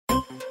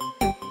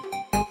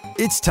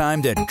It's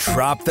time to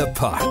drop the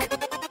puck.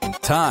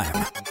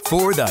 Time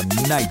for the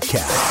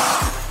Nightcap.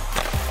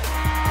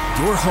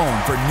 Your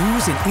home for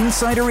news and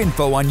insider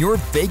info on your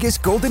Vegas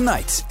Golden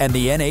Knights and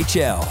the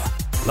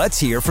NHL. Let's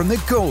hear from the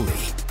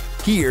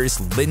goalie. Here's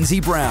Lindsey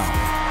Brown.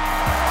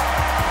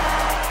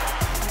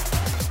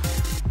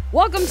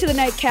 Welcome to the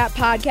Nightcap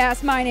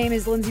Podcast. My name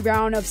is Lindsey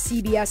Brown of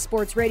CBS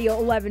Sports Radio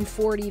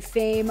 1140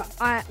 fame,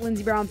 at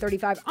Lindsey Brown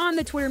 35 on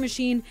the Twitter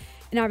machine,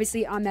 and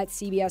obviously on that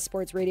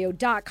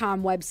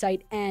CBSSportsRadio.com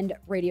website and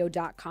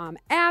radio.com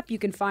app. You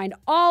can find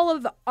all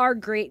of our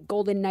great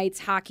Golden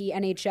Knights hockey,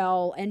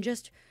 NHL, and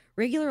just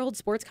regular old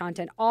sports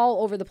content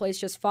all over the place.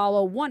 Just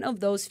follow one of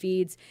those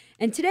feeds.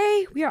 And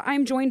today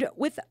I'm joined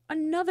with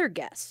another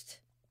guest,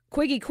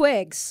 Quigley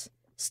Quiggs.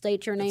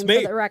 State your name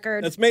for the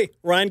record. That's me,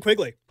 Ryan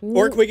Quigley.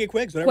 Or Quiggy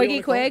Quiggs, whatever Quiggy you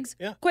want to call Quiggs?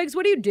 it. Yeah. Quiggs,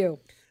 what do you do?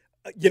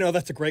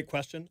 That's a great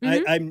question.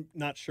 Mm-hmm. I'm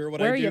not sure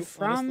what Where I do, are you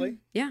from? honestly.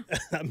 Yeah.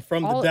 I'm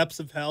from the depths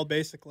of hell,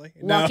 basically.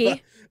 Lucky. No,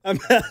 I'm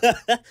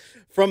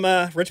from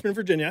Richmond,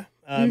 Virginia.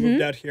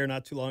 Moved out here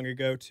not too long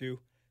ago to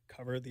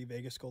cover the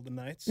Vegas Golden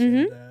Knights.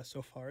 And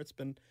so far it's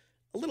been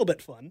a little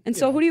bit fun. And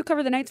so who do you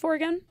cover the Knights for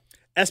again?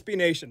 SB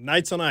Nation,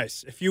 Knights on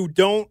Ice. If you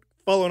don't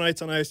follow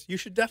Knights on Ice, you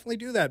should definitely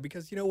do that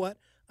because you know what?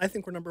 I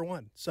think we're number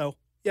one. So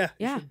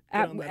yeah.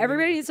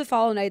 Everybody needs to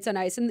follow Knights on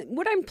Ice. And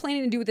what I'm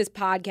planning to do with this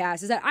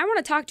podcast is that I want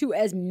to talk to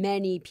as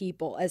many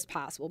people as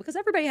possible because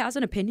everybody has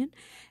an opinion.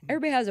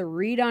 Everybody has a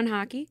read on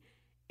hockey.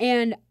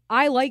 And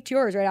I liked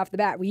yours right off the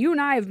bat. You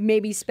and I have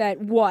maybe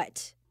spent,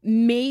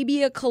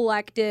 maybe a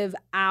collective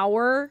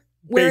hour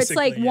where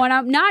basically, it's like one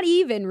up, not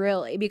even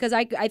really, because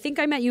I think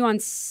I met you on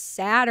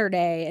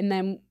Saturday and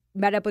then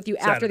met up with you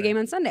after the game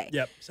on Sunday.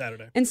 Yep,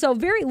 Saturday. And so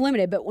very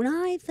limited, but when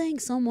I think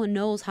someone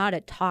knows how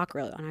to talk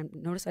really, and I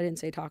noticed I didn't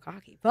say talk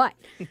hockey, but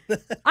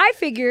I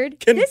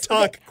figured Can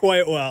talk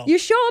quite well. You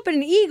show up in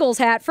an Eagles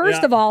hat,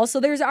 first of all, so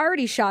there's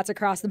already shots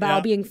across the bow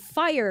being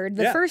fired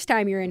the first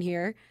time you're in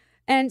here.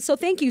 And so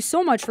thank you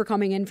so much for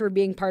coming in, for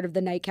being part of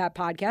the Nightcap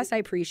Podcast. I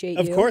appreciate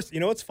you. Of course.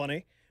 You know what's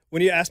funny?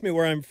 When you asked me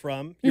where I'm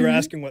from, you were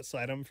asking what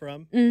side I'm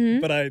from,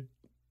 but I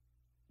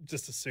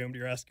just assumed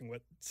you're asking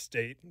what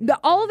state.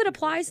 All of it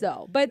applies,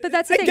 though. But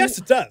that's the thing. I guess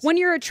it does. When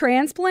you're a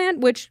transplant,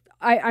 which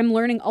I'm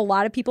learning a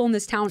lot of people in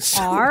this town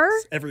are.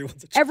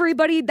 Everyone's a transplant.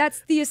 Everybody,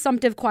 that's the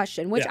assumptive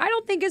question, which I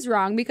don't think is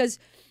wrong because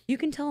you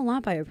can tell a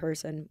lot by a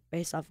person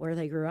based off where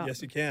they grew up.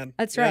 Yes, you can.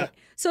 That's right.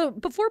 So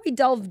before we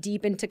delve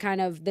deep into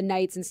kind of the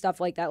Knights and stuff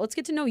like that, let's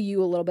get to know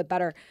you a little bit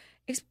better.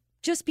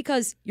 Just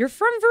because you're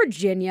from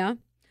Virginia,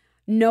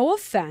 no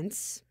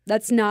offense,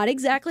 that's not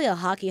exactly a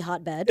hockey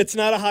hotbed. It's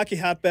not a hockey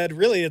hotbed.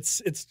 Really,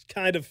 it's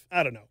kind of,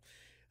 I don't know.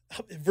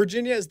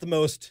 Virginia is the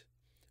most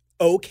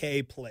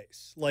okay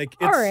place. Like,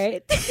 it's, all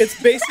right. It's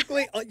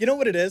basically, you know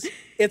what it is?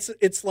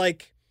 It's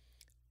like,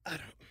 I don't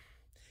know.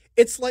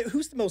 It's like,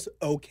 who's the most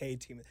okay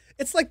team?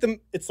 It's like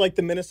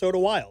the Minnesota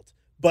Wild,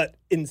 but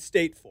in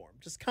state form.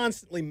 Just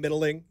constantly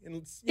middling. And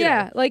it's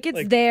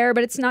there,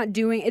 but it's not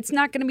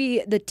going to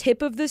be the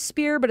tip of the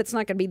spear, but it's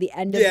not going to be the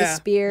end of the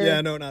spear.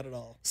 Yeah, no, not at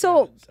all.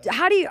 So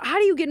how do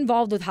you get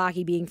involved with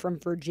hockey being from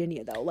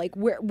Virginia, though? Like,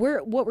 what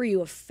were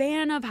you a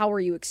fan of? How were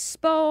you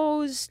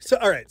exposed? So,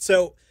 all right.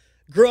 So,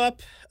 grew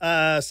up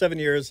 7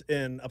 years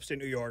in upstate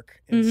New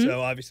York. And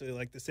so, obviously,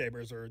 like, the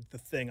Sabres are the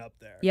thing up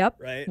there. Yep.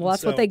 Right? Well,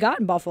 that's what they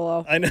got in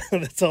Buffalo. I know.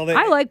 That's all they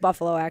I like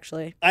Buffalo,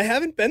 actually. I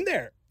haven't been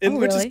there. Really?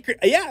 Which is,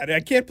 I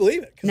can't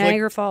believe it.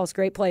 Niagara Falls,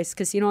 great place.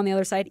 Casino on the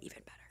other side, even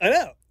better. I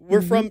know.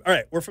 We're from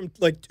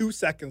like 2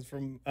 seconds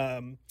from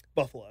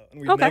Buffalo,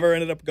 and we've never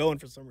ended up going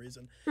for some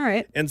reason. All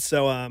right. And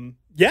so,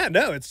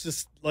 it's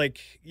just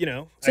like,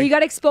 So you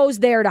got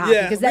exposed there to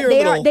hockey because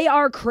they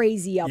are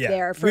crazy up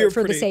there for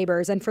the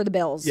Sabres and for the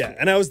Bills. Yeah,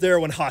 and I was there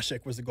when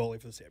Hasek was the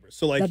goalie for the Sabres.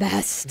 So like the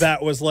best.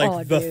 That was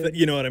like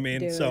you know what I mean?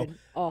 Dude. So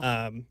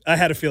I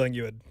had a feeling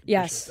you would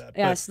Yes, that,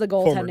 yes, the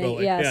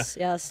goaltending.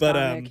 Yes.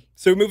 But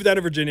so we moved down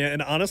to Virginia,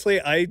 and honestly,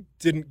 I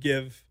didn't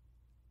give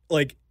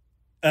like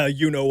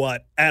you know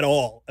what at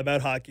all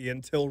about hockey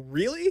until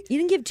really. You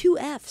didn't give 2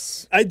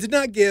 Fs. I did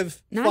not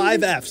give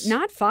 5 Fs.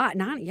 Not 5.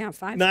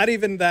 5. Not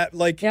even that.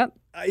 Like, yep.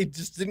 I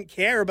just didn't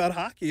care about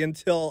hockey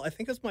until I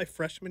think it was my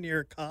freshman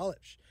year of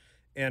college,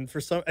 and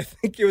I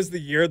think it was the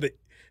year that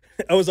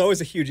I was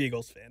always a huge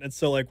Eagles fan, and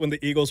so like when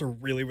the Eagles are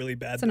really, really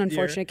bad, it's an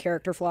unfortunate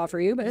character flaw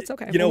for you, but it's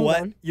okay. You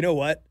know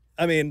what?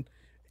 I mean.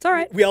 It's all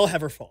right. We all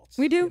have our faults.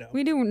 We do.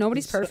 We do.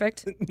 Nobody's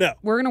perfect. No.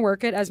 We're going to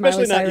work it, as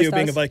Especially Miley Cyrus not you does.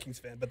 being a Vikings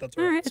fan, but that's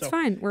all right. It's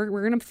fine. We're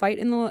going to fight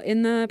in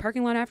the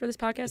parking lot after this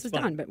podcast is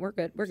done, but we're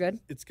good. We're good.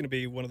 It's going to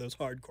be one of those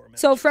hardcore matches.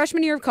 So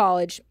freshman year of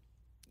college,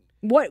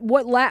 what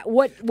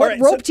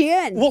roped you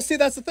in? Well, see,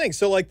 that's the thing.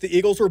 So like the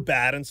Eagles were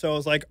bad, and so I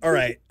was like, all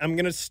right, I'm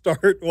going to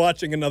start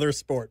watching another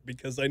sport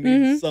because I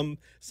need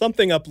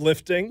something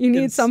uplifting. You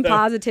need some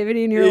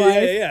positivity in your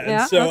life. Yeah.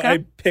 And so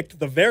I picked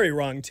the very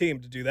wrong team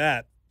to do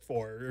that.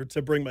 Or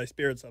to bring my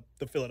spirits up,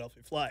 the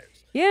Philadelphia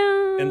Flyers.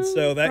 Yeah. And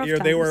so that year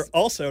they were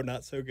also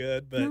not so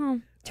good, but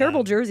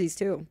terrible jerseys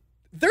too.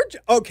 They're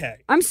okay.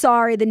 I'm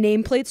sorry, the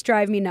nameplates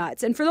drive me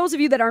nuts. And for those of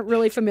you that aren't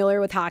really familiar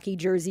with hockey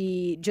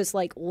jersey, just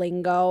like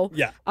lingo,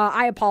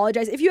 I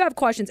apologize. If you have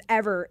questions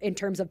ever in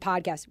terms of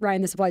podcasts,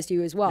 Ryan, this applies to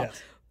you as well.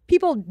 Yes.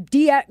 People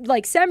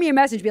send me a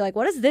message, be like,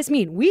 what does this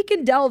mean? We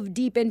can delve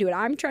deep into it.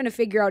 I'm trying to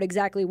figure out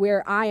exactly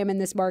where I am in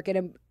this market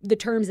and the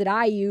terms that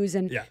I use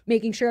and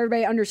making sure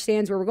everybody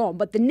understands where we're going.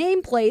 But the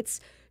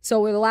nameplates, so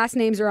where the last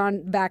names are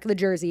on the back of the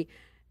jersey,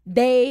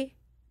 they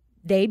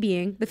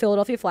being the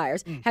Philadelphia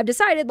Flyers, have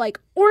decided, like,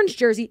 orange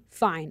jersey,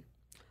 fine.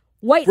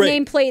 White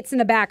nameplates in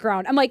the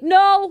background. I'm like,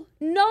 no.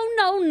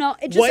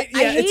 It just,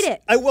 I hate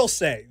it. I will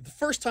say, the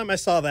first time I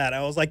saw that,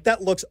 I was like,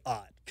 that looks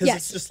odd. Because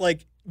it's just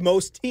like,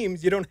 most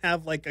teams, you don't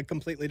have like a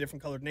completely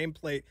different colored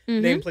nameplate.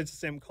 Nameplate's the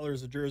same color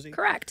as a jersey.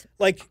 Correct.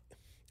 Like,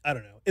 I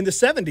don't know. In the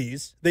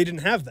 70s, they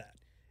didn't have that.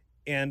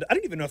 And I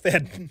don't even know if they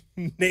had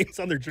names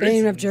on their jerseys. They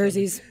didn't have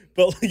jerseys.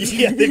 But they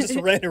just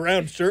ran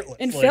around shirtless.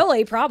 In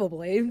Philly,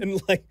 probably. And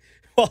like,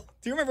 well,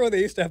 do you remember when they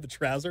used to have the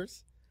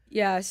trousers?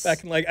 Yes.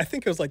 Back in like, I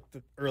think it was like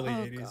the early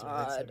 80s or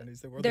late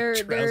 70s. They wore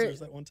the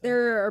trousers at one time.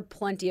 There are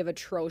plenty of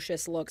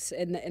atrocious looks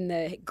in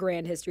the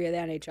grand history of the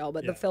NHL,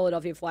 but the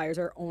Philadelphia Flyers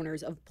are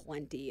owners of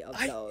plenty of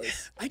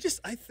those.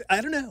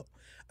 I don't know.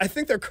 I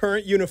think their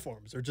current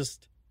uniforms are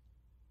just,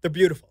 they're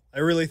beautiful.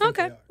 I really think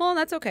they are. Well,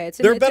 that's okay.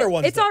 They're better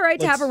ones. It's all right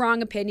to have a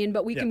wrong opinion,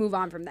 but we can move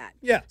on from that.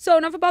 Yeah. So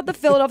enough about the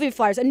Philadelphia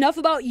Flyers. Enough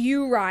about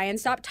you, Ryan.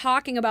 Stop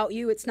talking about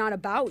you. It's not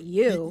about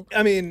you.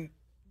 I mean,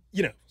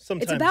 you know,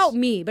 sometimes it's about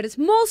me, but it's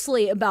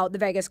mostly about the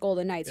Vegas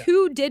Golden Knights,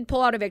 who did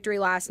pull out a victory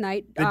last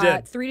night. They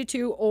did.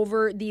 3-2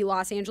 over the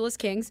Los Angeles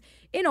Kings.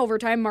 In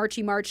overtime,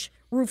 March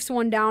roofs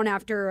one down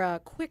after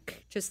a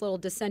quick, just little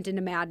descent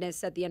into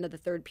madness at the end of the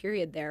third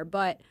period there.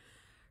 But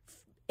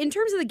in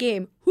terms of the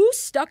game, who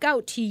stuck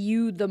out to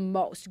you the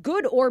most,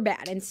 good or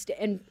bad?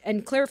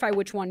 And clarify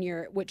which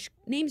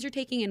names you're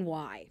taking and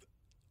why.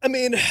 I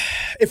mean,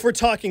 if we're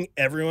talking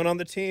everyone on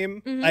the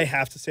team, I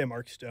have to say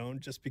Mark Stone,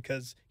 just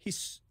because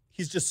he's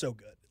just so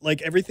good.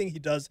 Like, everything he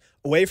does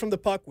away from the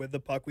puck, with the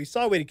puck, we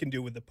saw what he can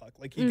do with the puck.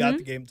 Like, he got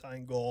the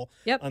game-tying goal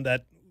on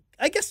that.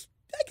 I guess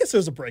it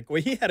was a breakaway.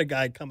 He had a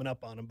guy coming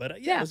up on him, but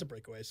it was a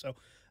breakaway. So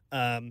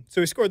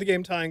he scored the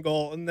game-tying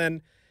goal. And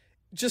then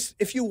just,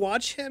 if you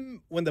watch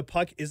him when the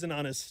puck isn't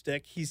on his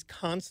stick, he's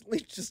constantly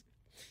just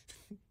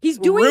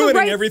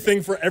ruining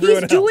everything for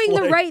everyone else. He's doing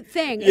the right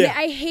thing. And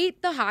I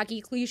hate the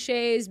hockey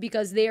cliches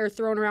because they are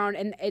thrown around,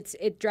 and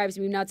it drives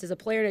me nuts as a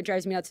player, and it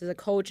drives me nuts as a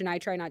coach, and I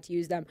try not to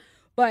use them.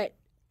 But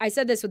I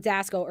said this with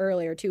Dasko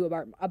earlier, too,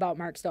 about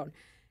Mark Stone.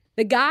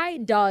 The guy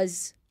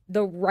does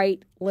the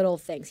right little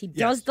things. He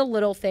does the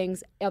little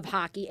things of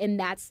hockey, and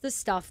that's the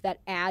stuff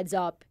that adds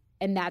up,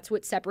 and that's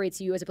what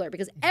separates you as a player.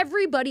 Because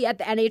everybody at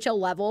the NHL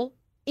level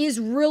is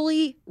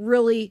really,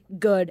 really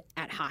good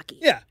at hockey.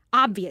 Yeah.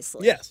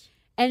 Obviously. Yes.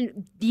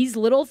 And these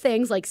little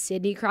things like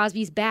Sidney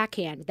Crosby's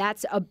backhand,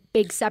 that's a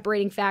big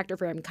separating factor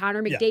for him.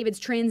 Connor McDavid's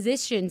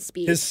transition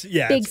speed,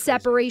 big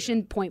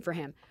separation point for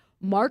him.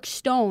 Mark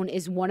Stone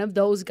is one of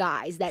those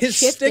guys that his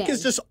stick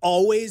is just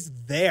always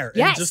there.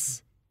 Yes. And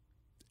just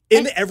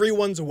in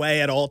everyone's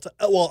way at all times.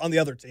 Well, on the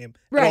other team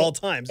at all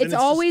times. It's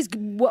always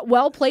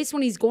well placed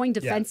when he's going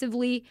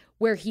defensively,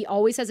 where he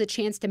always has a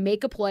chance to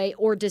make a play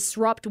or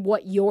disrupt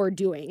what you're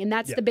doing. And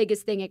that's the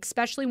biggest thing,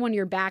 especially when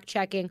you're back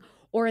checking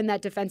or in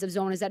that defensive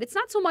zone, is that it's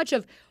not so much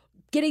of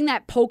getting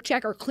that poke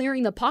check or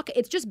clearing the puck.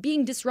 It's just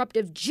being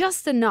disruptive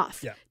just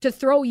enough to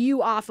throw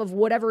you off of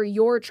whatever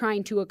you're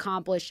trying to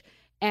accomplish,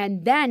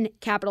 and then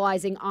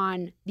capitalizing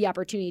on the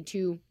opportunity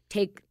to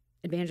take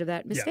advantage of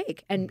that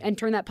mistake and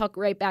turn that puck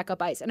right back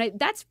up ice. And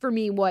that's, for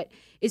me, what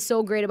is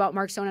so great about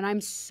Mark Stone, and I'm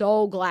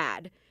so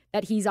glad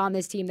that he's on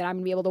this team, that I'm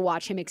going to be able to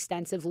watch him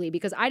extensively,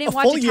 because I didn't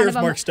watch a ton of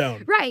him. Mark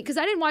Stone. Right, because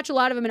I didn't watch a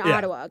lot of him in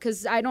Ottawa,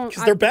 because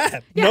they're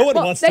bad. No one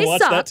wants to watch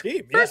that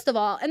team. First of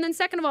all, and then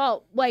second of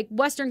all, like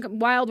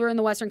while we're in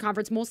the Western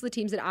Conference, most of the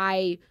teams that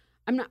I'm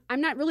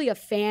not really a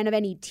fan of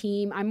any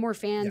team. I'm more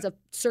fans of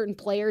certain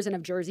players and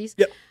of jerseys.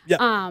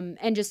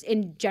 And just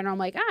in general, I'm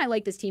like, I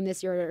like this team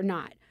this year or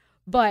not.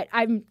 But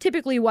I'm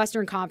typically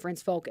Western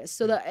Conference focused.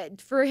 So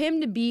for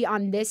him to be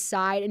on this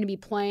side and to be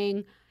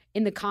playing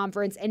in the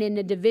conference and in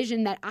a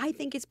division that I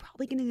think is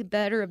probably going to be the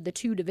better of the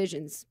two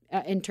divisions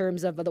in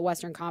terms of the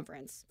Western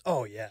Conference.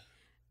 Oh, yeah.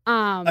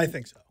 I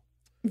think so.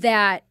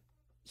 That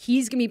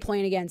he's going to be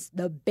playing against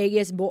the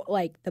biggest,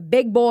 the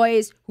big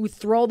boys who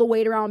throw the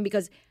weight around,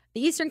 because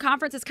the Eastern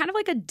Conference is kind of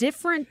like a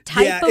different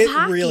type of hockey.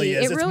 Yeah, it really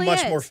is. It really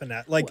much more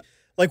finesse.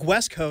 Like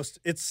West Coast,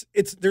 it's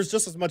there's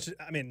just as much.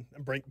 I mean,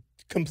 I'm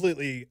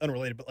completely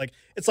unrelated, but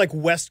it's like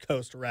West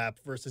Coast rap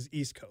versus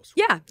East Coast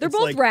rap. Yeah, they're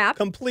both rap.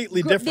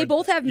 Completely different. They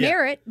both have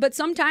merit, but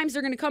sometimes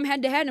they're going to come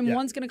head to head, and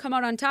one's going to come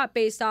out on top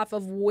based off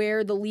of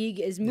where the league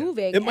is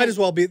moving. They might as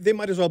well be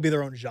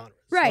their own genres.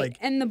 Right,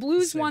 and the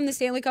Blues won the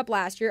Stanley Cup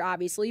last year,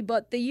 obviously,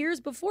 but the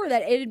years before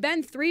that, it had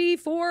been 3,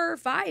 4,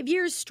 5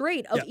 years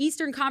straight of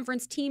Eastern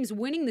Conference teams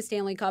winning the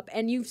Stanley Cup,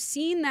 and you've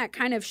seen that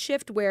kind of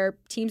shift where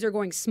teams are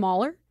going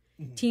smaller,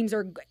 teams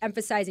are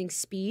emphasizing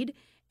speed,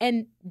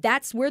 and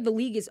that's where the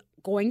league is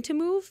going to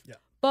move.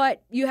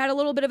 But you had a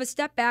little bit of a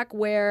step back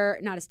where,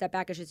 not a step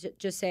back, I should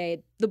just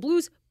say, the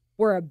Blues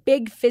were a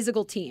big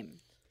physical team.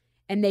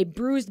 And they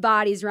bruised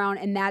bodies around,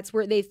 and that's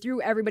where they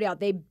threw everybody out.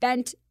 They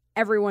bent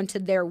everyone to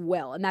their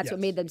will, and that's what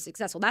made them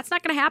successful. That's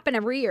not going to happen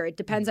every year. It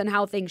depends on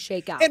how things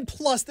shake out. And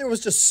plus, there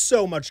was just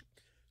so much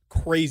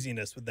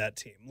craziness with that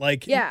team.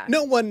 Like,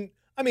 no one,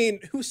 I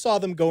mean, who saw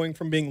them going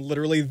from being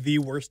literally the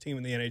worst team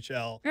in the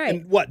NHL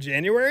in what,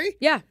 January?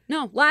 Yeah,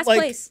 no, last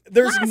place.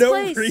 There's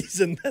no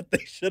reason that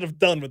they should have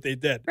done what they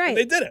did. Right. And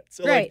they did it.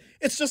 So, like,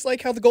 it's just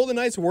like how the Golden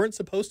Knights weren't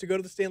supposed to go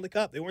to the Stanley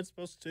Cup. They weren't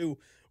supposed to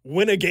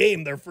win a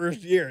game their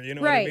first year. You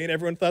know what I mean?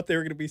 Everyone thought they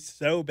were going to be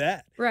so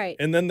bad. Right.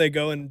 And then they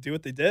go and do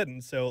what they did.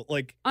 And so,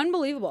 like,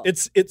 unbelievable.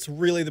 It's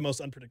really the most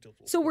unpredictable.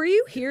 So were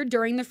you here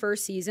during the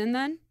first season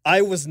then?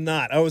 I was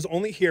not. I was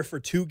only here for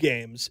 2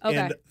 games. Okay.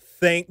 And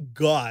thank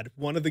God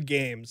one of the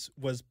games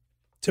was,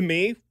 to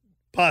me,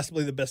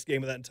 possibly the best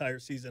game of that entire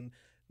season.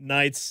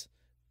 Knights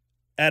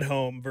at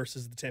home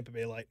versus the Tampa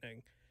Bay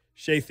Lightning.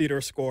 Shea Theodore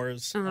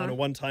scores on a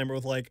one-timer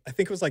with, like, I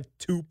think it was like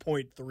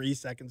 2.3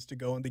 seconds to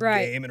go in the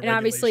game. And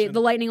obviously, the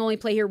Lightning only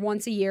play here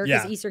once a year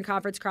because Eastern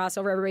Conference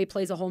crossover, everybody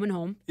plays a home and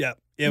home. Yeah,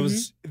 it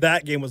was,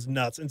 that game was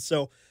nuts. And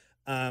so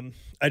I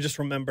just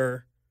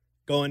remember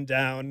going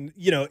down,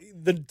 you know,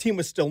 the team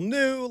was still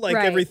new. Like,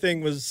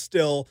 everything was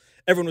still,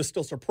 everyone was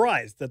still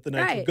surprised that the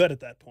Knights were good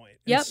at that point.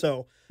 Yep. And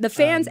so the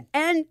fans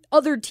and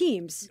other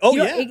teams.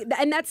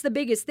 And that's the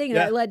biggest thing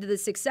that led to the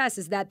success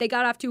is that they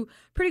got off to a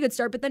pretty good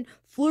start, but then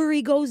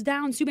Fleury goes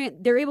down.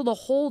 Subban, they're able to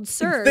hold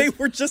serve. They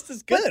were just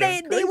as good.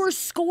 But they were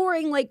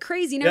scoring like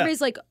crazy. And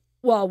everybody's like,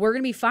 well, we're going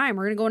to be fine.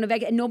 We're going to go into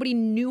Vegas. And nobody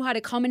knew how to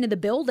come into the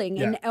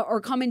building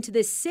or come into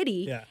this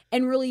city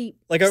and really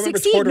like I remember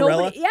succeed.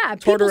 Tortorella.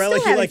 People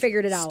still haven't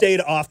figured it out. Stayed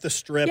off the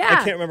strip. I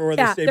can't remember where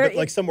they stayed, but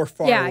like somewhere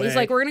far away. Yeah, he's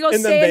like, we're going to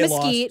go stay in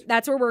Mesquite.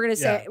 That's where we're going to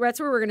stay. That's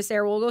where we're going to stay.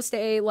 Or we'll go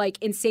stay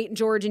like in St.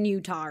 George in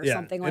Utah or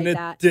something like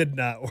that. It did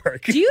not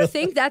work. Do you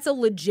think that's a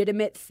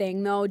legitimate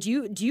thing, though? Do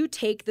you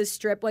take the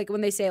strip, like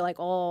when they say, like,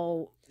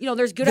 oh, you know,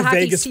 there's good the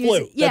hockey Vegas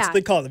flu. That's what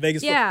they call it, the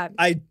Vegas flu. Yeah.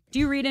 Do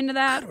you read into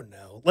that? I don't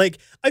know. Like,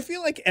 I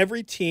feel like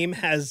every team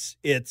has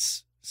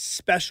its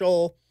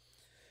special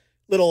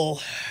little,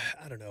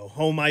 I don't know,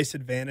 home ice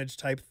advantage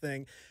type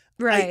thing.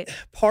 Right.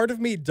 Part of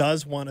me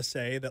does want to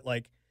say that,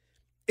 like,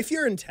 if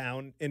you're in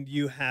town and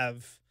you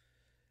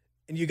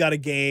got a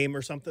game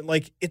or something,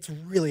 like, it's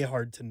really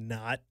hard to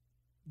not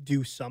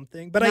do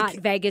something, but not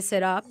Vegas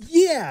it up.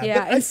 Yeah,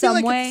 but I feel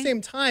like at the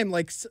same time,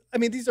 like, I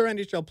mean, these are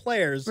NHL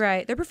players,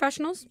 right? They're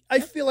professionals. I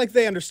feel like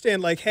they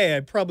understand, like, hey, I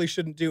probably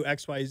shouldn't do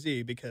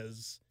XYZ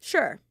because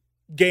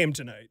game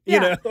tonight. You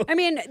know, I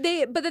mean,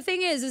 but the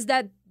thing is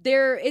that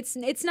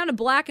it's not a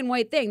black and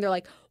white thing. They're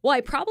like, well,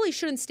 I probably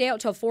shouldn't stay out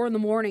till 4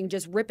 a.m.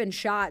 just ripping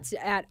shots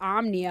at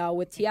Omnia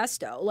with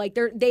Tiesto. Like,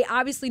 they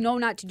obviously know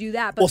not to do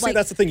that. But see,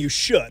 that's the thing. You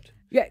should.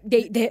 Yeah,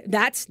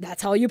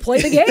 that's how you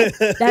play the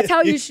game. That's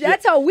how you.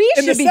 That's how we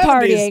should be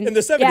partying. In the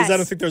 70s, I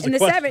don't think there's a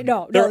question.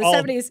 No, the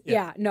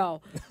 70s,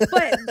 no.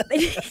 But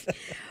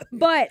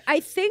but I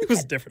think it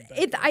was different.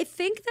 I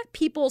think that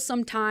people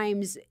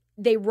sometimes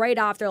they write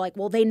off. They're like,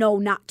 well, they know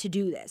not to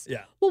do this.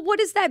 Yeah. Well, what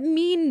does that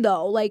mean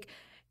though? Like,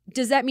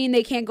 does that mean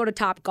they can't go to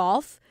Top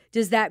Golf?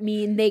 Does that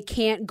mean they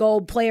can't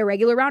go play a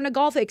regular round of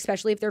golf,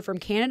 especially if they're from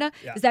Canada?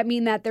 Yeah. Does that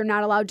mean that they're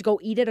not allowed to go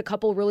eat at a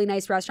couple really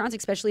nice restaurants,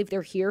 especially if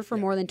they're here for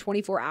more than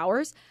 24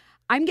 hours?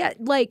 I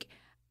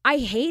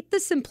hate the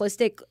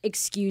simplistic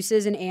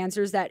excuses and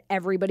answers that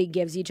everybody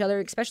gives each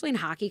other, especially in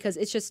hockey, because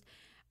it's just,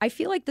 I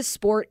feel like the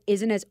sport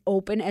isn't as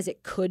open as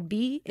it could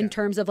be in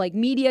terms of like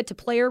media to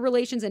player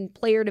relations and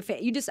player to fan.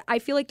 I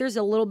feel like there's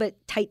a little bit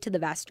tight to the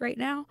vest right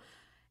now.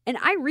 And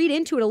I read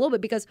into it a little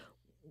bit because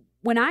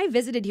when I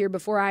visited here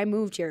before I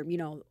moved here,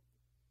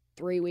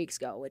 3 weeks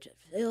ago, which it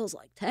feels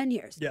like 10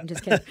 years. Yeah. I'm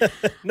just kidding.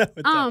 No,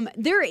 it does.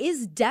 There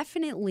is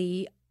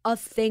definitely a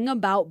thing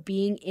about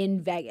being in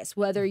Vegas,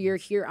 whether you're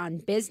here on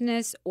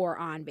business or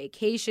on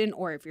vacation,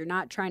 or if you're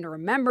not trying to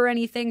remember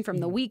anything from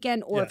the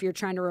weekend, or if you're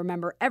trying to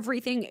remember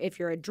everything, if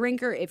you're a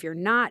drinker, if you're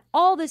not,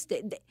 all this,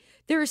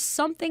 there's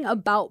something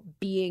about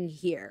being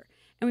here.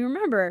 And we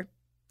remember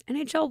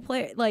NHL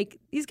players, like,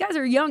 these guys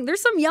are young.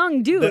 There's some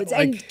young dudes,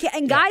 and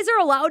guys are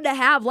allowed to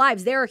have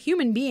lives. They are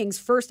human beings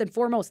first and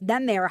foremost,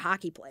 then they are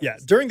hockey players. Yeah,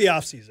 during the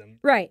offseason.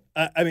 Right.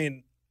 I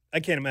mean, I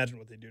can't imagine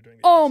what they do during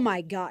the Oh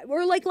my God.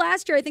 Or like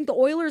last year, I think the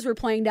Oilers were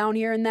playing down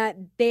here and that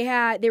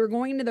they were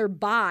going into their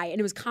bye and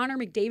it was Connor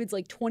McDavid's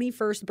like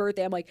 21st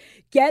birthday. I'm like,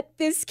 get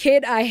this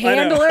kid a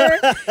handler,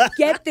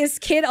 get this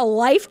kid a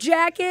life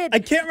jacket. I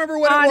can't remember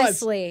what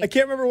Honestly. it was. I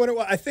can't remember what it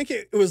was. I think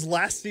it was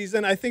last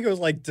season. I think it was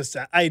like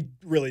December. I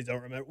really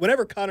don't remember.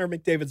 Whenever Connor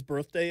McDavid's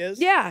birthday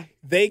is,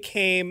 they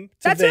came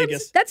to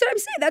Vegas. That's what I'm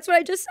saying. That's what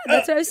I just said.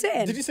 That's what I was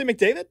saying. Did you say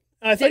McDavid?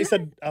 I thought you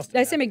said Austin.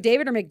 Did I say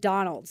McDavid or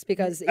McDonald's?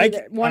 Because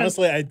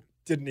honestly,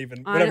 didn't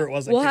even, whatever it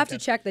was. We'll have to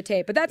check the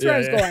tape, but that's where I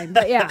was going.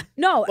 But yeah,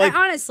 no,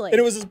 honestly. And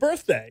it was his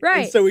birthday.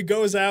 Right. And so he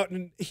goes out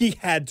and he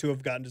had to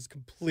have gotten just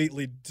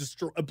completely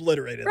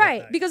obliterated.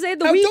 Right. Because they had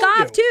the week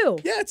off too.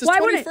 Yeah, it's his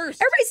 21st.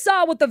 Everybody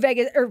saw what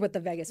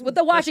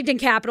the Washington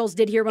Capitals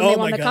did here when they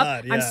won the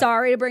Cup. Yeah. I'm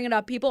sorry to bring it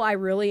up, people. I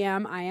really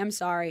am. I am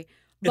sorry.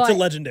 But it's a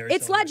legendary.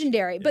 It's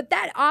legendary. Yeah. But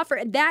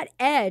that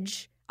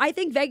edge, I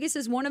think Vegas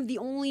is one of the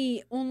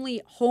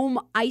only home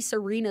ice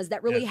arenas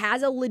that really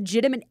has a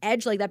legitimate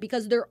edge like that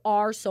because there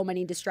are so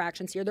many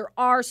distractions here. There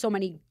are so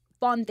many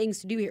fun things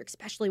to do here,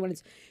 especially when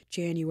it's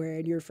January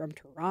and you're from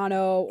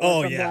Toronto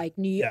or from like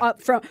New York,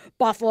 from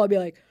Buffalo. I'd be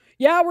like,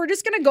 yeah, we're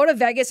just gonna go to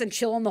Vegas and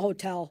chill in the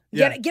hotel.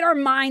 Get our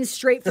minds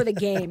straight for the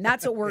game.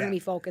 That's what we're gonna be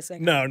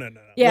focusing on. No.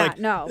 Yeah,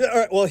 no. All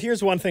right, well,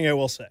 here's one thing I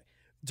will say.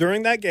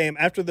 During that game,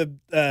 after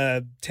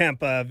the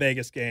Tampa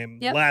Vegas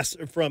game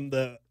from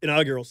the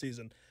inaugural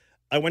season,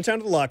 I went down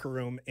to the locker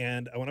room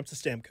and I went up to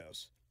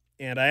Stamkos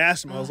and I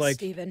asked him. I was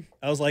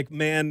like,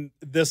 man,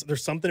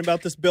 there's something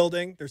about this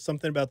building. There's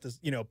something about this,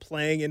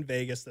 playing in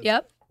Vegas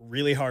that's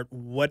really hard.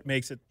 What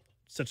makes it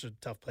such a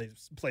tough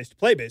place to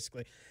play,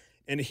 basically?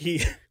 And he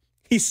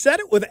said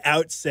it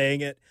without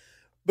saying it,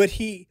 but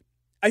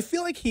I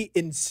feel like he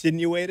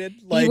insinuated.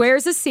 Like, he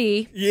wears a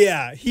C.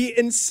 Yeah, he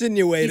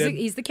insinuated.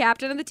 He's the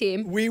captain of the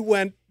team. We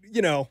went,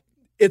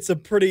 it's a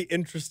pretty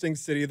interesting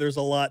city. There's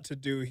a lot to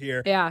do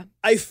here. Yeah.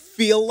 I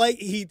feel like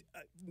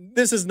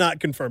this is not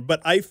confirmed,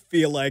 but I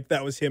feel like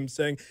that was him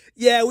saying,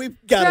 yeah, we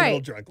got a little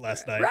drunk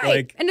last night.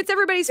 Right. And it's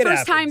everybody's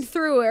first time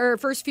through or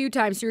first few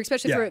times through,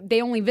 especially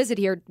they only visit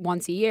here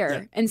once a year.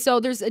 Yeah. And so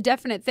there's a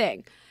definite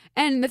thing.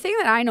 And the thing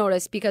that I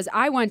noticed, because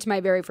I went to my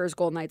very first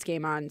Golden Knights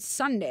game on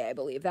Sunday, I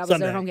believe. That was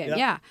their home game.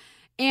 Yeah.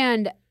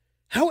 And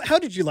how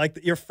did you like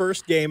your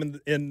first game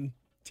in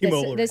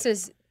T-Mobile? This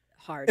is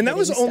hard. And that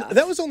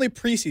was only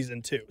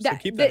preseason too. So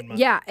keep that in mind.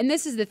 Yeah, and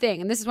this is the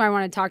thing, and this is why I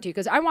want to talk to you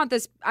because I want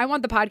the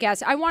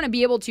podcast. I want to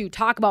be able to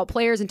talk about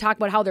players and talk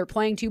about how they're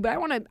playing too, but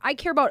I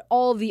care about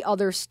all the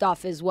other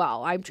stuff as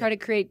well. I try to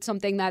create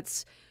something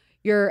that's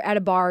you're at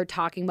a bar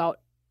talking about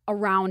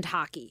around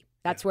hockey.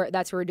 That's where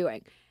we're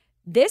doing.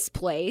 This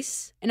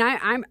place, and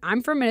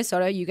I'm from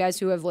Minnesota. You guys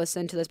who have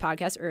listened to this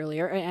podcast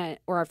earlier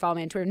or follow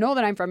me on Twitter know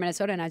that I'm from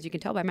Minnesota, and as you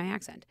can tell by my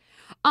accent,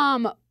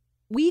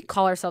 we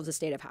call ourselves a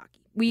state of hockey.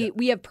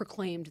 We have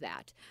proclaimed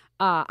that.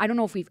 I don't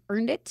know if we've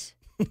earned it,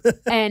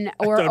 and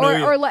or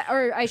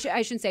I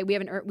shouldn't say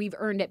we've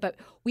earned it, but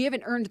we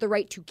haven't earned the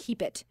right to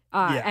keep it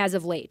as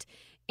of late.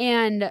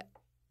 And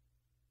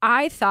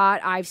I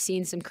thought I've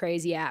seen some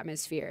crazy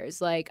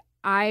atmospheres. Like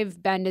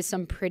I've been to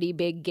some pretty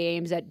big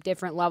games at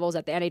different levels,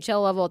 at the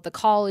NHL level, at the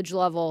college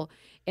level,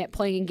 at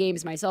playing in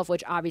games myself,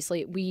 which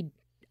obviously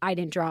I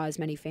didn't draw as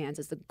many fans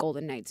as the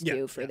Golden Knights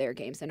do for their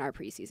games in our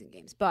preseason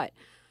games, but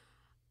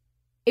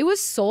it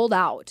was sold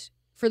out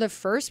for the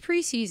first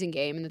preseason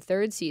game in the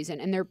third season,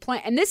 and they're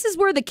playing. And this is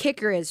where the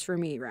kicker is for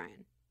me,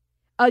 Ryan,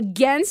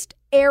 against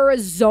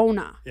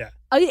Arizona. Yeah.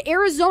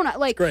 Arizona,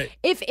 like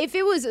if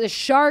it was the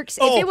Sharks,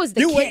 if it was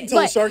the Kings, wait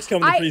until the Sharks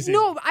come to the preseason.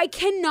 No, I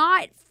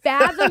cannot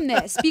fathom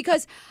this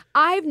because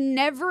I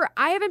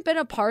haven't been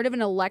a part of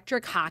an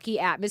electric hockey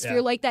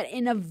atmosphere like that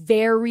in a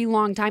very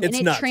long time. It's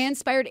and it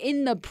transpired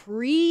in the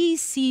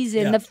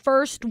preseason, the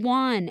first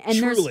one. And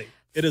truly,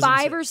 there's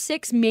 5 or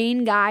 6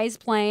 main guys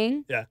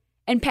playing. Yeah.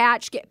 And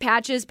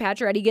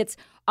Pacioretty gets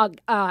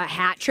a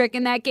hat trick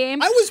in that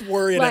game. I was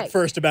worried at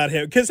first about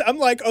him because I'm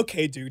like,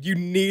 okay, dude, you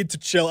need to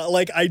chill out.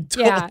 Like,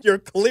 you're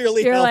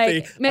clearly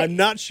healthy. I'm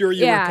not sure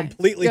you were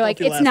completely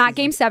healthy. It's not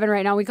Game 7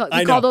 right now. We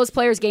call those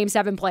players Game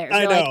 7 players.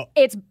 I know.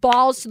 It's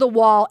balls to the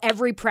wall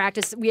every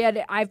practice.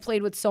 I've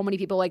played with so many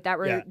people like that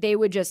where they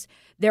would just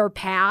their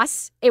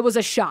pass. It was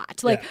a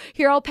shot. Like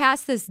here, I'll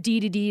pass this D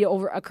to D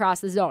over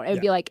across the zone. It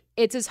would be like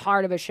it's as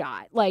hard of a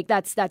shot. Like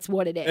that's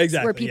what it is.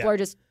 Exactly. Where people are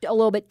just a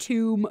little bit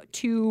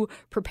too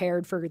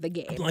prepared for the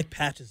game. I'm like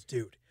Patches,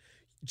 dude.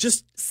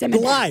 Just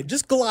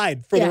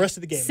glide for the rest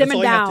of the game. That's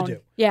all you have to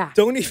do. Yeah.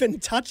 Don't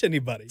even touch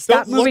anybody.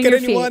 Stop Don't look at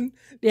anyone.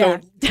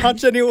 Don't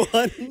touch anyone.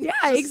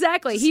 Yeah,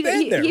 exactly. He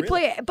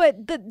played.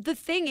 But the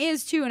thing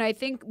is too, and I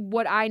think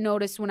what I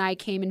noticed when I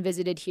came and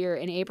visited here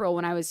in April,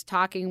 when I was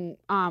talking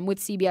with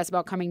CBS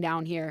about coming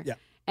down here,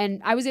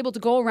 and I was able to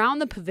go around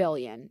the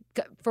pavilion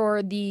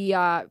for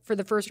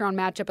the first round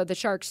matchup of the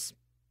Sharks.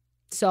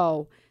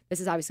 So this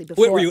is obviously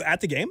before. Wait, were you at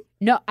the game?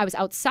 No, I was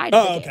outside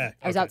of the game. Okay.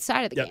 I was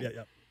outside of the game.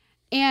 Yeah.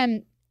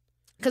 And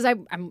because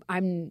I'm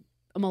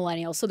a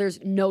millennial, so there's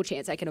no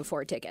chance I can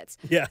afford tickets.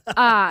 Yeah.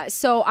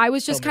 So I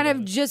was just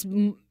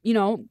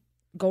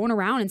going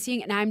around and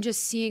seeing, and I'm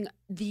just seeing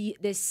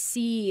this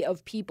sea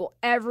of people.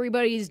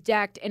 Everybody's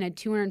decked in a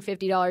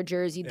 $250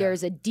 jersey.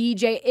 There's a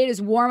DJ. It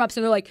is warm-ups,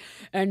 and they're like,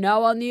 and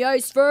now on the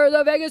ice for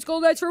the Vegas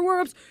Golden Knights for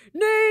warm-ups,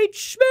 Nate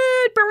Schmidt.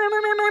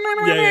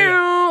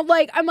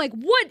 Like, I'm like,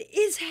 what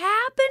is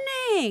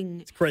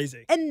happening? It's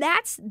crazy. And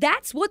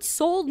that's what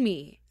sold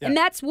me. Yeah. And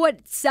that's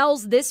what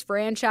sells this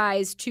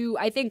franchise to,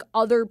 I think,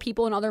 other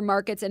people in other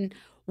markets and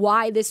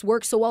why this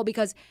works so well,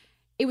 because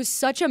it was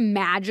such a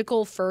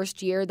magical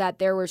first year that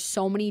there were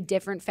so many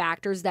different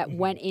factors that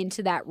went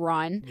into that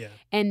run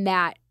and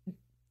that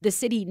the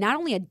city not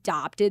only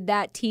adopted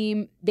that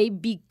team, they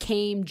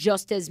became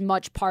just as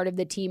much part of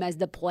the team as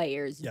the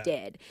players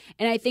did.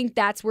 And I think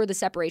that's where the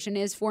separation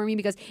is for me,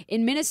 because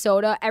in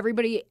Minnesota,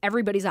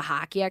 everybody's a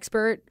hockey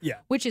expert,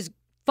 which is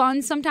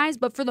fun sometimes,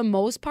 but for the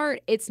most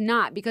part, it's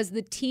not, because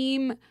the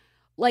team,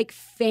 like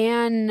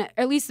fan, or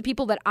at least the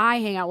people that I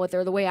hang out with,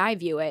 or the way I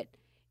view it,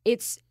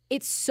 it's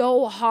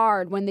so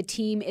hard when the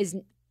team is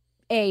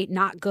A,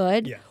 not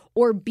good,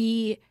 or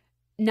B,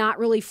 not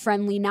really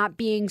friendly, not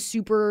being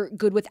super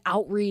good with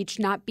outreach,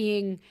 not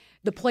being,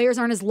 the players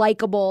aren't as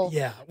likable.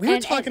 Yeah, we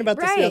were talking about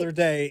this the other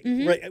day.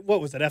 Right?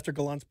 What was it, after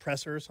Gallant's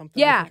presser or something?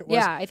 Yeah,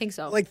 I think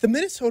so. Like the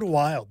Minnesota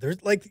Wild,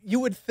 there's like, you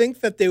would think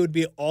that they would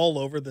be all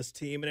over this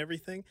team and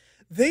everything.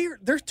 Their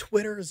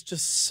Twitter is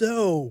just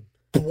so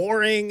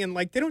boring, and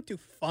like they don't do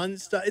fun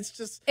stuff. It's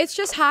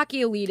just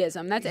hockey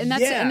elitism.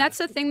 That's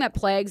the thing that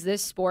plagues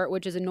this sport,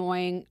 which is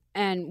annoying,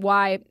 and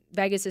why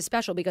Vegas is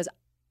special,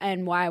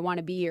 and why I want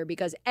to be here,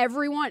 because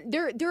everyone,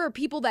 there are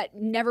people that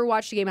never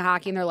watched a game of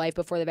hockey in their life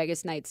before the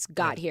Vegas Knights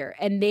got here,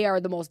 and they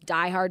are the most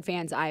diehard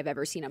fans I've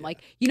ever seen. I'm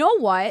like, you know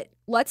what?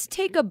 Let's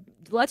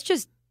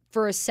just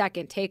for a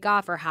second take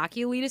off our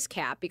hockey elitist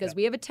cap, because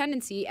we have a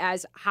tendency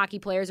as hockey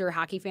players or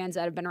hockey fans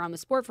that have been around the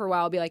sport for a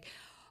while to be like,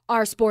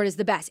 our sport is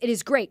the best. It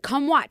is great.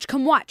 Come watch.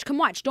 Don't watch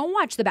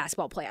the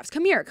basketball playoffs.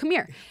 Come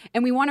here.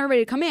 And we want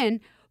everybody to come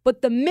in,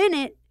 but the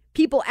minute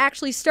people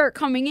actually start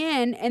coming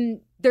in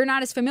and they're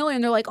not as familiar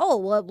and they're like, oh,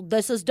 well,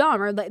 this is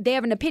dumb, or they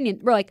have an opinion,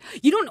 we're like,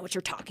 you don't know what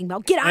you're talking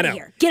about. Get out of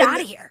here. Get out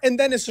of here. And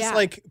then it's just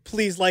like,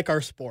 please like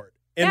our sport.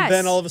 And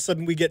then all of a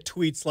sudden we get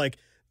tweets like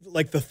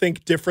the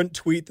Think Different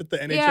tweet that the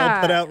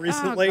NHL put out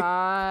recently. Oh,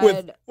 God.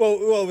 With, well,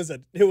 what was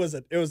it? Who was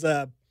it? It was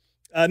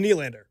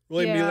Nylander.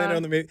 William Nylander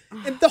on the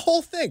and the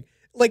whole thing.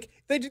 Like,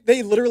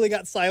 they literally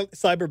got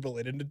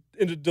cyberbullied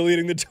into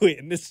deleting the tweet.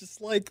 And it's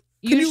just like...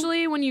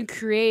 Usually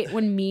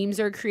when memes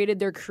are created,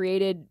 they're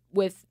created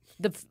with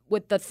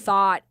the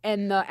thought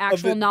and the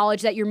actual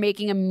knowledge that you're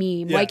making a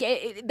meme. Yeah.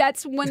 Like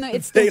that's when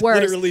it's the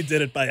worst. They literally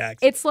did it by accident.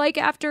 It's like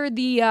after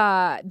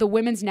the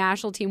women's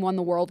national team won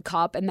the World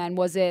Cup, and then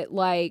was it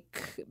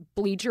like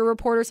Bleacher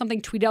Report or something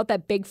tweeted out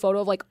that big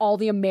photo of like all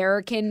the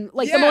American,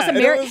 like the most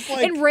American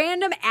and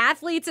random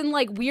athletes and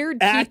like weird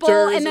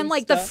people, and then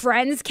like the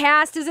Friends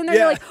cast is in there.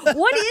 You're like,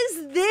 what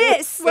is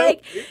this?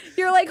 Like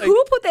you're like,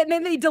 who put that? And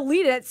then they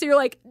deleted it. So you're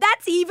like,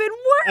 that's even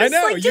worse. I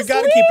know, like, you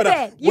got to keep it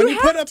up. When you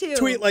put up a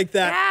tweet like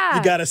that.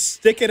 You got to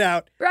stick it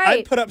out. Right.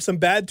 I'd put up some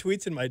bad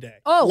tweets in my day.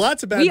 Oh,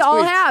 lots of bad tweets. We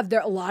all have.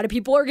 A lot of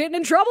people are getting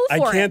in trouble for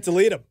it. I can't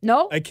delete them.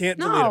 No. I can't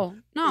delete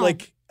them. No.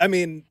 Like, I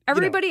mean,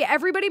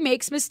 everybody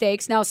makes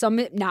mistakes. Now,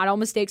 not all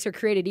mistakes are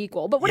created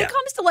equal. But when it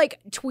comes to like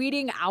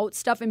tweeting out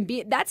stuff and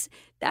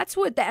that's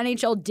what the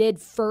NHL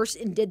did first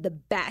and did the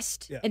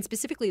best. Yeah. And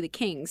specifically the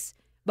Kings.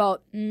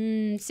 About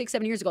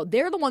 6-7 years ago,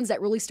 they're the ones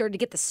that really started to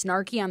get the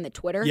snarky on the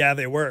Twitter. Yeah,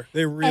 they were.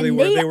 They really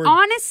were. They were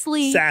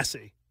honestly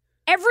sassy.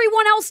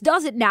 Everyone else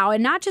does it now,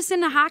 and not just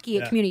in the hockey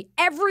community.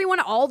 Everyone,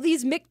 all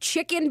these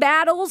McChicken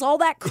battles, all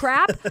that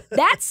crap,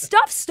 that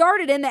stuff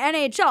started in the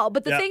NHL.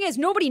 But the thing is,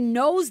 nobody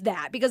knows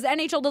that because the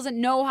NHL doesn't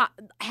know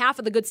half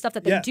of the good stuff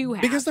that they do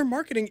have. Because their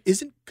marketing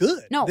isn't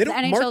good. No, they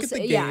don't market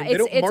the game. They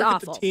don't market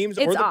awful. the teams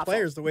or the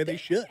players the way they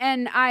should.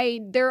 And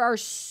there are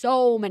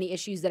so many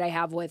issues that I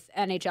have with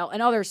NHL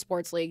and other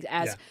sports leagues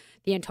as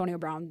the Antonio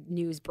Brown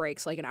news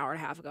breaks like an hour and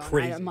a half ago.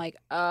 Crazy. And I'm like,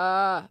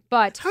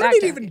 but how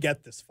did it even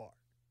get this far?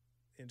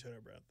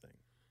 Antonio Brown thing.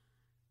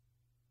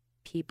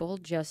 People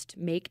just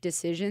make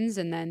decisions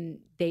and then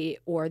they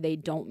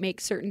don't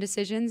make certain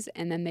decisions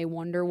and then they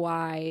wonder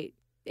why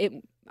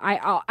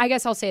I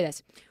guess I'll say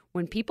this.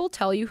 When people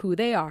tell you who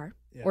they are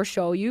or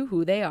show you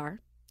who they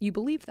are, you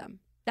believe them.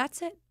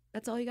 That's it.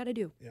 That's all you got to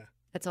do. Yeah.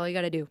 That's all you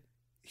got to do.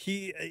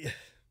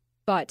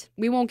 But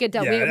we won't get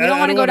down. We don't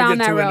want to go down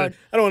that road.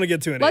 I don't want to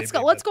get too into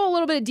it. Let's go a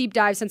little bit of deep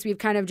dive since we've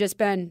kind of just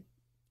been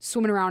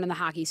swimming around in the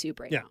hockey soup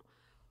right now.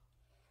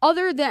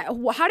 Other than,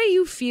 how do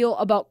you feel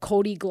about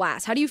Cody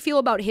Glass? How do you feel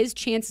about his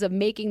chances of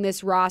making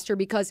this roster?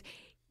 Because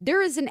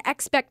there is an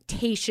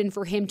expectation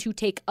for him to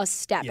take a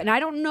step. Yeah. And I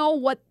don't know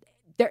what,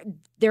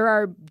 there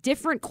are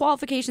different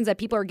qualifications that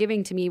people are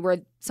giving to me where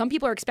some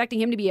people are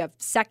expecting him to be a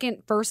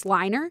second first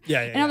liner.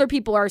 And other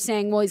people are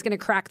saying, well, he's going to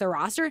crack the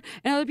roster.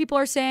 And other people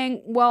are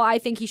saying, well, I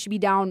think he should be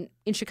down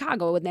in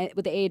Chicago with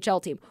the AHL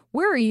team.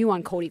 Where are you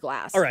on Cody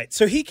Glass? All right.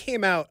 So he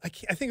came out, I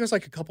think it was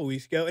like a couple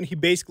weeks ago, and he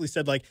basically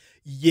said like,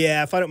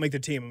 yeah, if I don't make the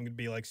team, I'm going to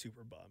be like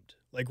super bummed.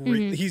 Like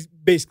he's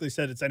basically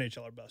said it's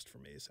NHL or bust for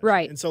me.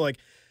 Right. And so like,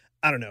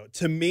 I don't know.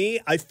 To me,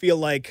 I feel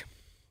like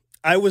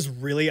I was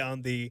really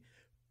on the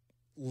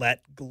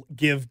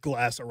give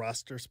Glass a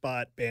roster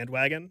spot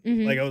bandwagon.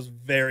 Like I was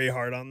very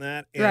hard on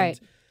that. And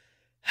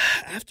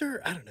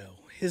after, I don't know,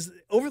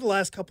 over the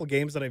last couple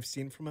games that I've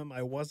seen from him,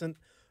 I wasn't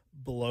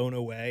blown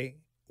away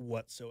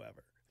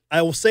whatsoever.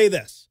 I will say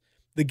this.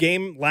 The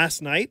game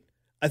last night,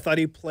 I thought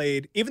he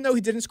played, even though he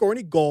didn't score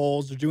any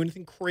goals or do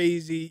anything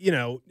crazy,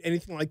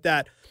 anything like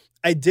that,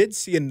 I did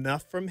see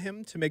enough from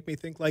him to make me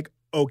think like,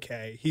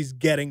 okay, he's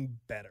getting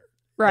better.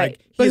 Right.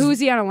 Like, but who is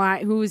he on a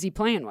line? Who is he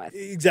playing with?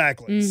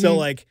 Exactly. So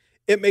like,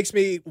 it makes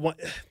me want.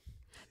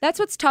 That's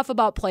what's tough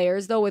about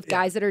players, though, with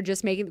guys that are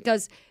just making,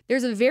 because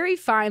there's a very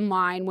fine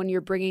line when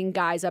you're bringing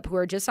guys up who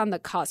are just on the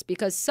cusp,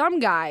 because some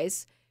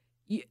guys,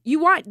 you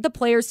want the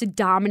players to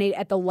dominate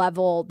at the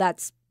level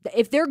that's,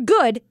 if they're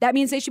good, that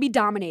means they should be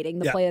dominating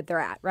the play that they're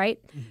at, right?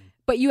 Mm-hmm.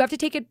 But you have to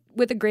take it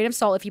with a grain of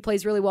salt if he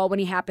plays really well when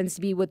he happens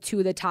to be with two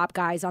of the top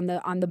guys on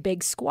the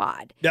big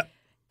squad. Yep.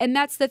 And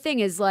that's the thing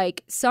is,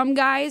 like, some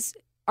guys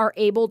are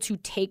able to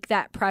take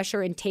that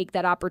pressure and take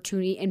that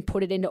opportunity and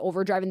put it into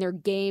overdrive in their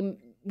game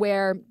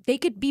where they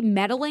could be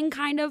meddling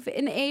kind of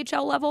in the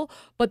AHL level,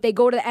 but they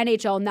go to the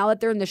NHL, and now that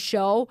they're in the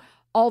show,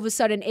 all of a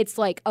sudden it's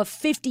like a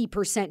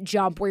 50%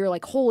 jump where you're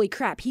like, holy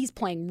crap, he's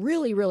playing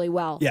really, really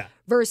well. Yeah.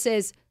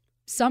 Versus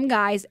some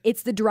guys,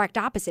 it's the direct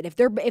opposite. If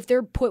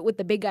they're put with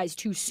the big guys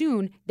too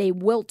soon, they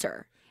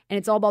wilter. And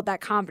it's all about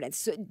that confidence.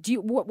 So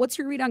what's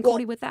your read on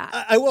Cody with that?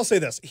 I will say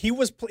this.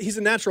 He's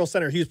a natural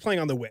center. He was playing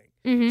on the wing.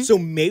 Mm-hmm. So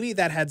maybe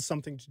that had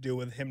something to do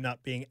with him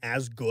not being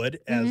as good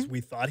as we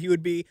thought he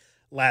would be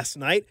last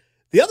night.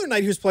 The other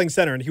night he was playing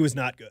center, and he was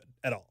not good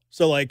at all.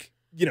 So, like,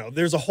 you know,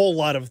 there's a whole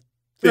lot of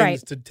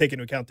things to take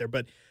into account there.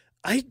 But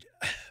I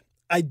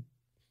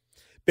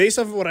based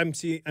off of what I'm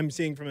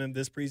seeing from him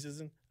this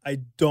preseason, I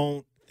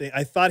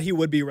thought he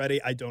would be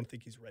ready. I don't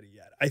think he's ready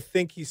yet. I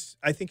think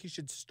he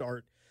should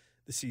start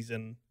the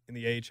season in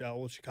the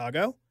AHL with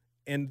Chicago.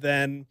 And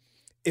then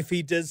if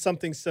he did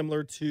something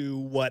similar to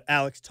what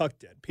Alex Tuch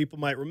did, people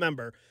might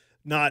remember,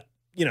 not,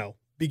 you know,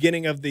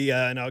 beginning of the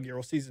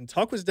inaugural season,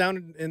 Tuch was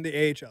down in the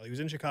AHL. He was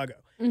in Chicago.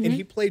 Mm-hmm. And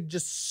he played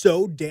just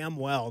so damn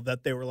well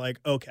that they were like,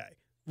 okay,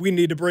 we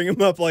need to bring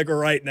him up like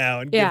right now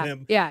and give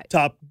him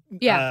top,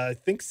 I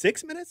think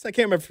 6 minutes. I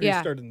can't remember if he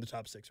started in the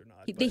top 6 or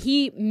not.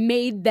 He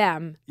made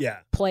them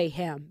play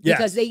him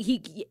because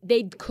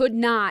they could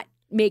not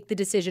make the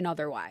decision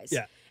otherwise.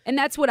 Yeah. And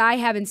that's what I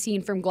haven't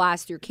seen from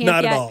Glass through camp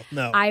Not yet. at all,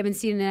 no. I haven't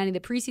seen it in any of the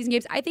preseason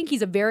games. I think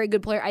he's a very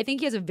good player. I think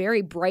he has a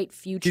very bright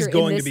future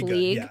in this league.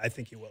 Good. Yeah, I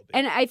think he will be.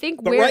 And I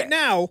think but right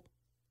now,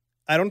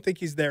 I don't think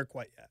he's there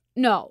quite yet.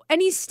 No,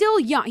 and he's still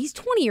young. He's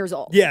 20 years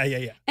old.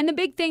 Yeah. And the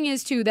big thing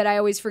is, too, that I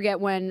always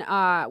forget when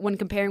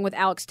comparing with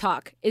Alex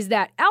Tuch is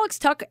that Alex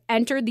Tuch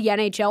entered the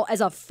NHL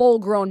as a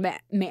full-grown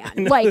man.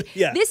 Like,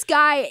 this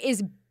guy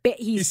is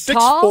he's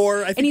tall.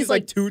 6'4". I think he's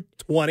like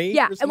 220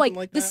 Yeah, or something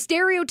like the that.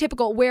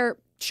 stereotypical where,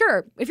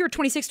 sure, if you're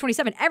 26,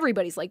 27,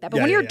 everybody's like that.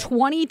 But when you're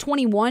 20,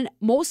 21,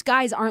 most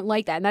guys aren't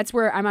like that. And that's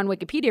where I'm on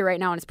Wikipedia right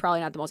now, and it's probably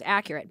not the most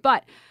accurate.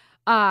 But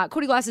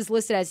Cody Glass is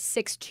listed as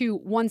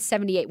 6'2",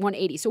 178,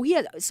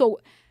 180. So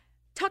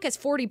Tuch has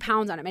 40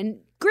 pounds on him. And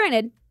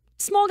granted,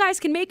 small guys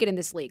can make it in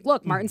this league.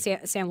 Look, Martin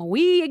St.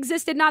 Louis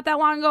existed not that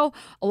long ago.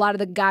 A lot of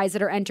the guys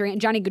that are entering,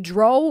 Johnny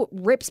Gaudreau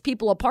rips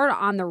people apart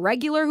on the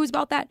regular who's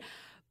about that.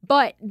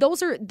 But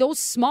those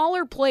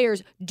smaller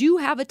players do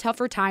have a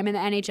tougher time in the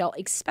NHL,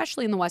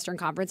 especially in the Western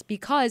Conference,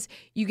 because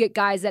you get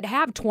guys that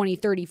have 20,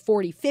 30,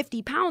 40,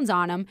 50 pounds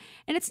on them.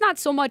 And it's not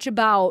so much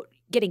about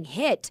getting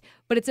hit,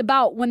 but it's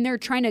about when they're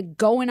trying to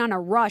go in on a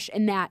rush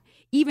and that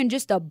even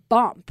just a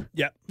bump.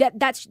 Yeah.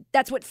 That's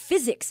what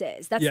physics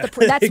is. That's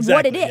exactly,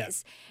 what it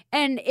is.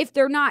 And if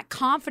they're not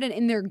confident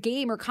in their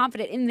game or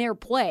confident in their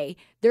play,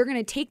 they're going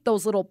to take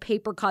those little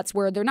paper cuts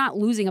where they're not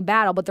losing a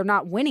battle, but they're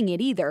not winning it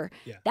either.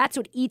 Yeah. That's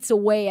what eats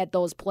away at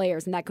those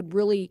players, and that could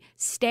really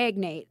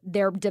stagnate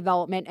their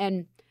development.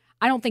 And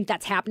I don't think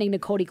that's happening to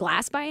Cody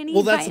Glass by any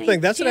Well, that's the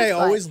thing. That's chance, what I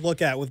always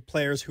look at with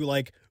players who,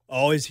 like,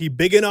 oh, is he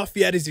big enough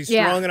yet? Is he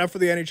strong enough for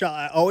the NHL?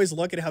 I always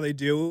look at how they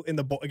do in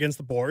against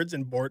the boards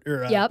and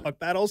puck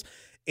battles,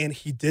 and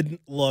he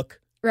didn't look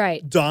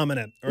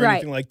dominant or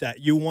anything like that.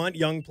 You want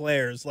young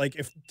players, like,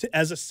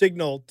 as a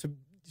signal to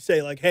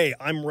say, like, hey,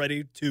 I'm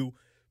ready to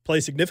play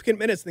significant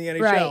minutes in the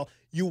NHL. Right.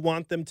 You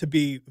want them to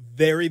be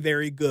very,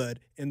 very good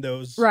in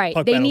those puck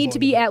battles. They need to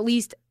be at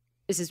least.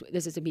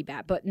 This is to be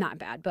bad, but not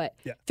bad. But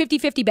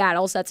 50-50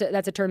 battles, that's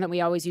a term that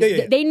we always use.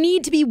 Yeah. They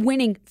need to be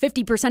winning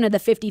 50% of the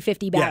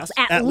 50-50 battles,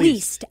 at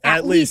least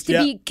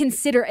to be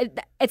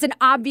considered. It's an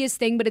obvious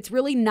thing, but it's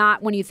really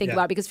not when you think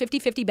about it, because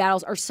 50-50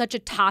 battles are such a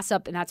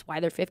toss-up, and that's why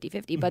they're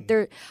 50-50.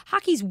 But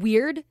hockey's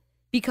weird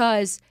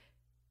because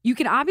you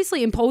can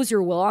obviously impose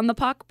your will on the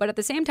puck, but at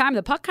the same time,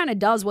 the puck kind of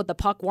does what the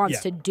puck wants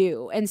to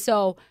do. And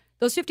so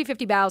those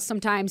 50-50 battles,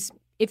 sometimes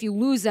if you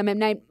lose them,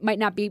 it might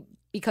not be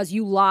because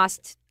you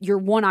lost your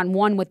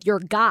one-on-one with your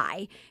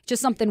guy. Just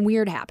something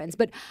weird happens.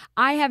 But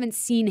I haven't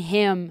seen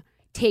him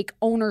take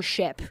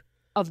ownership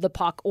of the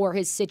puck or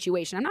his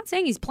situation. I'm not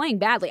saying he's playing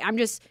badly. I'm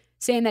just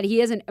saying that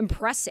he isn't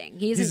impressing.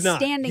 He isn't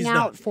standing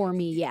out for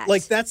me yet.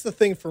 Like, that's the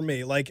thing for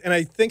me. Like, and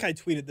I think I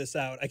tweeted this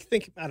out. I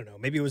don't know,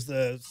 maybe it was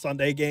the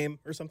Sunday game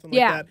or something like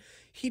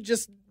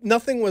that.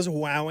 Nothing was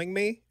wowing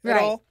me at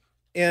all.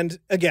 And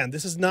again,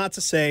 this is not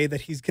to say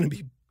that he's going to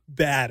be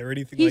bad or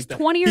anything like that.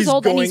 He's 20 years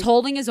old and he's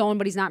holding his own,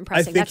 but he's not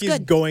impressing. I think he's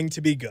going to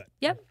be good.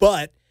 Yep.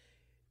 But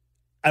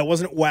I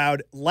wasn't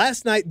wowed.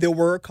 Last night, there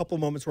were a couple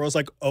moments where I was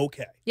like,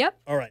 okay. Yep.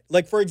 All right.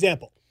 Like, for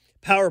example,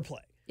 power play.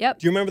 Yep.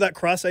 Do you remember that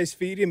cross-ice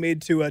feed he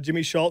made to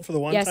Jimmy Schultz for the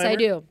one-timer? Yes, I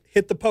do.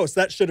 Hit the post.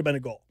 That should have been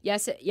a goal.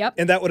 Yes. Yep.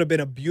 And that would have been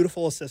a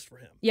beautiful assist for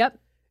him. Yep.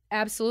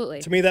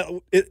 Absolutely. To me,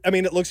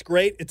 it looks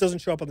great. It doesn't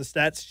show up on the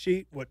stats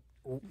sheet.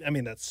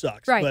 That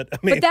sucks. Right.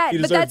 But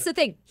that's the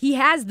thing. He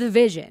has the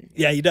vision.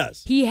 Yeah, he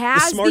does. He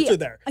has the smarts are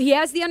there. He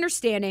has the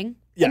understanding.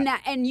 Yeah.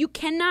 And you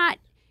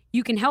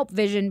can help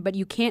vision, but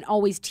you can't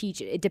always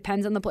teach it. It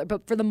depends on the player.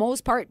 But for the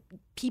most part,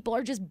 people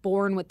are just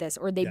born with this,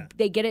 or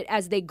they get it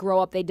as they grow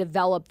up. They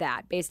develop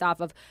that based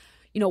off of,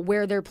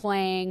 where they're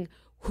playing,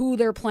 who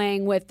they're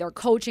playing with, their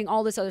coaching,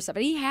 all this other stuff.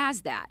 And he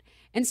has that.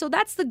 And so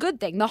that's the good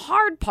thing. The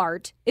hard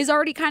part is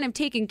already kind of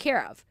taken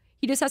care of.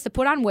 He just has to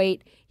put on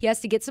weight. He has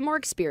to get some more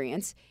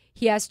experience.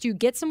 He has to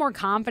get some more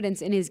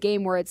confidence in his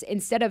game, where it's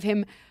instead of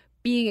him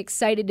being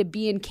excited to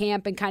be in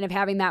camp and kind of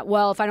having that,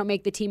 well, if I don't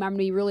make the team, I'm going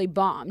to be really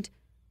bummed.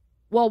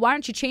 Well, why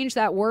don't you change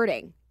that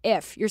wording?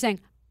 If you're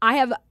saying, I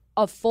have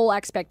a full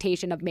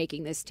expectation of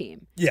making this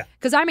team. Yeah.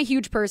 Because I'm a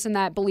huge person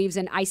that believes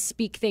in I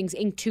speak things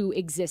into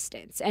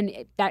existence.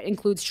 And that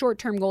includes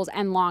short-term goals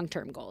and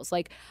long-term goals.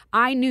 Like,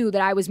 I knew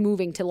that I was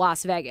moving to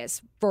Las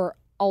Vegas for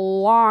a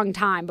long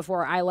time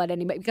before I let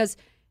anybody, because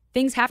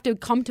things have to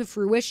come to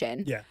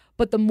fruition. Yeah.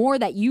 But the more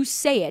that you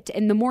say it,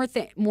 and the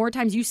more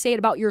times you say it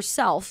about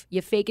yourself,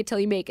 you fake it till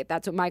you make it.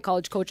 That's what my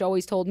college coach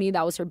always told me.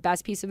 That was her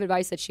best piece of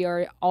advice that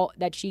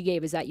she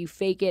gave, is that you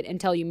fake it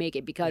until you make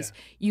it, because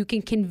you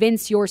can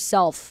convince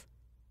yourself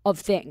of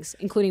things,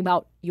 including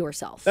about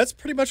yourself. That's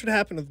pretty much what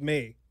happened with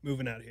me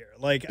moving out here.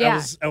 Like,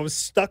 I was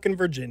stuck in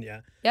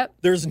Virginia. Yep.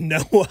 There's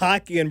no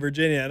hockey in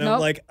Virginia, and I'm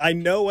like, I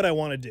know what I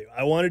want to do.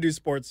 I want to do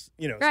sports,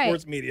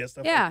 sports media,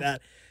 stuff like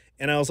that.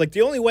 And I was like,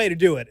 the only way to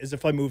do it is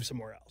if I move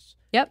somewhere else.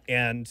 Yep.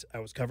 And I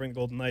was covering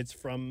Golden Knights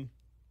from,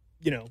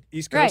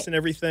 East Coast and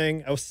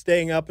everything. I was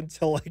staying up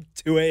until like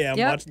 2 a.m.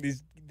 watching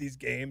these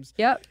games.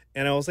 Yep.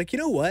 And I was like, you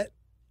know what?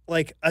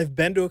 Like, I've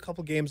been to a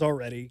couple games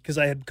already because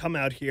I had come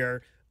out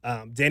here.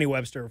 Danny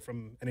Webster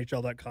from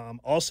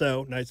NHL.com,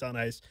 also Knights on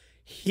Ice.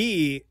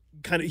 He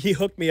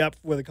hooked me up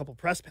with a couple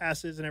press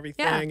passes and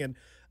everything.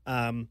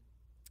 And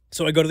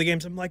so I go to the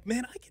games. I'm like,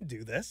 man, I can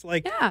do this.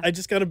 Like, I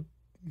just got to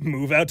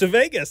move out to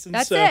Vegas. And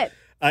that's so it.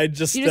 You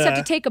just have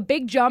to take a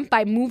big jump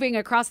by moving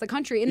across the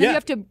country. And then you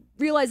have to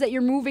realize that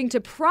you're moving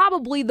to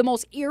probably the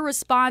most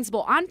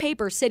irresponsible, on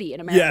paper, city in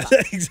America.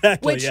 Yeah,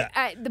 exactly.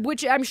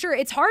 Which I'm sure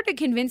it's hard to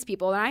convince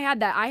people.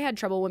 And I had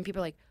trouble when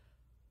people are like,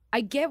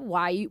 I get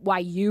why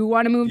you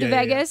want to move to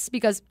Vegas,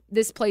 because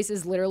this place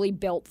is literally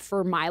built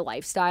for my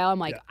lifestyle. I'm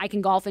like, I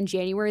can golf in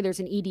January. There's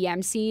an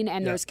EDM scene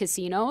and there's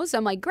casinos.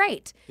 I'm like,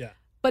 great. Yeah.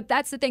 But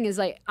that's the thing is,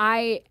 like,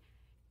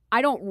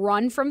 I don't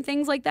run from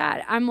things like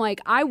that. I'm like,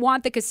 I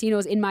want the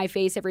casinos in my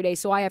face every day,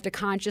 so I have to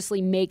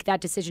consciously make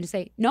that decision to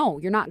say, no,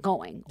 you're not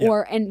going.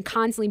 Yeah. And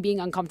constantly being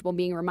uncomfortable,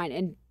 being reminded.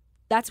 And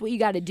that's what you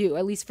got to do,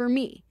 at least for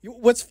me.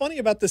 What's funny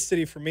about this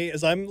city for me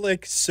is I'm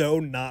like so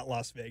not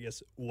Las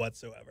Vegas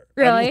whatsoever.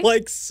 Really? I'm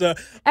like so.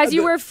 As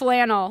you wear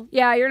flannel.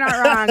 Yeah, you're not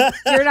wrong.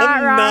 You're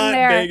not wrong not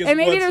there. Vegas and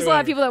maybe there's a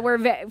lot of whatsoever.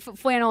 people that wear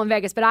flannel in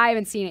Vegas, but I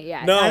haven't seen it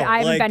yet. No, I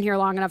haven't like, been here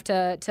long enough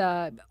to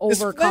is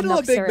overcome flannel the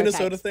a big stereotypes.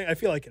 Minnesota thing? I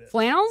feel like it is.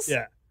 Flannels?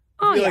 Yeah.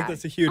 Oh, I feel like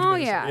that's a huge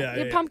Minnesota.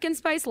 Yeah. Pumpkin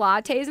spice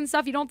lattes and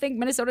stuff. You don't think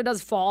Minnesota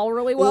does fall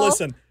really well?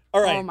 Listen,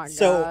 all right. Oh, my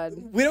so God.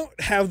 we don't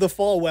have the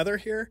fall weather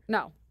here.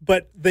 No.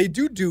 But they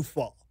do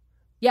fall.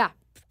 Yeah.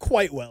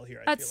 Quite well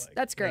here, I feel like.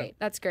 That's great. Yeah.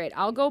 That's great.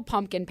 I'll go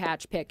pumpkin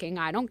patch picking.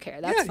 I don't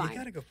care. That's fine. You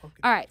got to go pumpkin.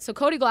 All right. So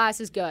Cody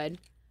Glass is good.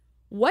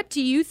 What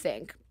do you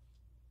think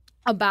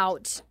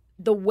about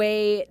the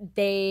way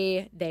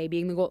they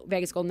being the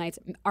Vegas Golden Knights,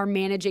 are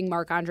managing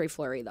Marc-Andre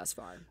Fleury thus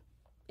far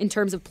in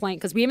terms of playing?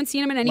 Because we haven't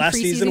seen him in any Last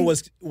preseason. season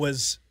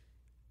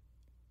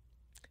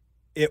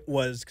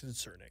was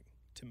concerning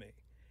to me,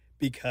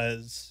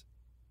 because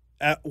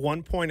at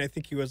one point I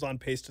think he was on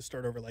pace to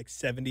start over like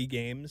 70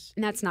 games.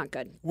 And that's not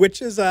good.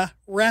 Which is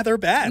rather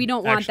bad. We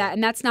don't want that.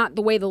 And that's not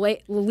the way the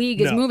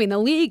league is moving. The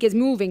league is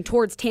moving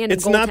towards tandem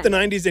It's not the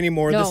goaltending. 90s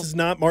anymore. No. This is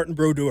not Martin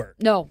Brodeur.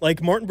 No.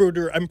 Like Martin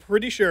Brodeur, I'm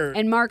pretty sure.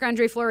 And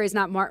Marc-Andre Fleury is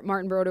not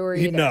Martin Brodeur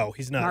either. No,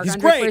 he's not. Marc-Andre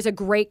He's great. Fleury is a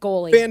great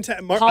goalie.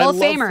 Fantastic. Hall of I love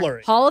Famer.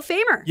 Fleury. Hall of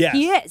Famer. Yes.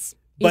 He is.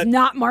 He's But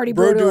not Marty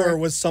Brodeur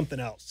was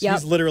something else. Yep.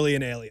 He's literally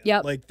an alien.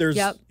 Yep. Like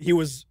he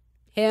was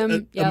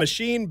him. a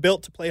machine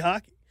built to play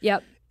hockey.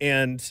 Yep.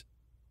 And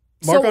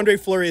Marc-Andre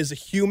Fleury is a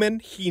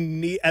human.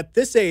 At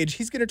this age,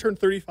 he's going to turn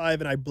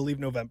 35 in, I believe,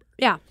 November.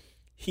 Yeah.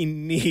 He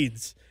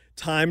needs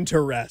time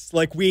to rest.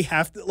 Like, we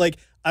have to, like,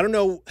 I don't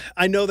know.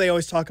 I know they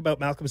always talk about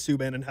Malcolm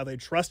Subban and how they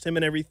trust him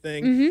and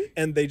everything,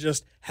 and they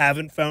just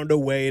haven't found a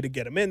way to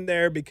get him in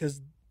there,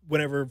 because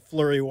whenever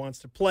Fleury wants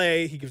to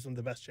play, he gives them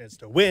the best chance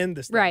to win,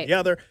 this, that, and the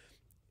other.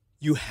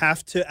 You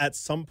have to, at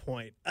some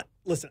point,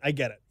 listen, I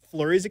get it.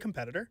 Fleury's a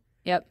competitor.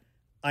 Yep.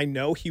 I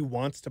know he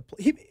wants to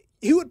play.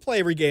 He would play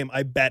every game,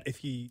 I bet, if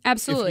he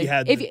absolutely.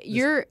 If he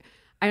had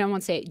I don't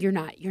want to say you're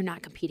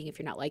not competing if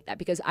you're not like that,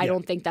 because I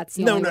don't think that's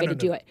the only way to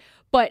do it.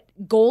 But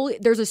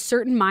there's a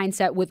certain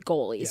mindset with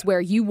goalies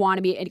where you want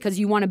to be, because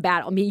you want to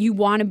battle. I mean, you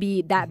want to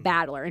be that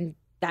battler, and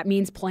that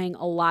means playing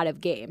a lot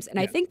of games. And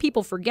I think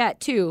people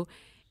forget too,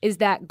 is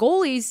that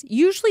goalies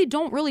usually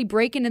don't really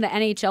break into the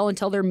NHL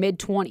until their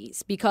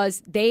mid-20s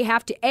because they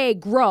have to, A,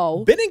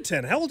 grow.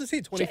 Binnington, how old is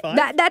he, 25?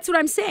 That's what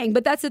I'm saying.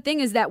 But that's the thing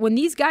is that when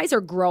these guys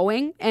are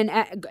growing, and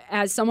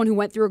as someone who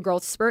went through a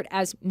growth spurt,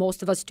 as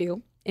most of us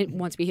do,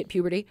 once we hit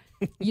puberty,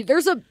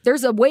 there's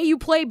a way you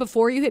play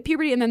before you hit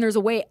puberty, and then there's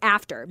a way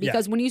after.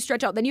 Because when you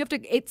stretch out, then you have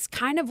to. It's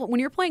kind of when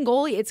you're playing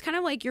goalie, it's kind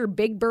of like you're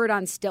Big Bird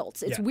on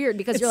stilts. It's weird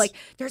because you're like,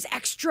 there's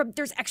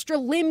extra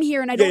limb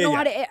here, and I don't know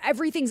how to.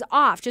 Everything's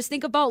off. Just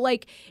think about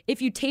like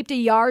if you taped a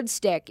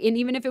yardstick, and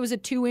even if it was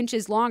 2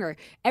 inches longer,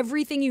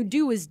 everything you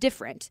do is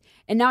different.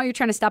 And now you're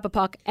trying to stop a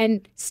puck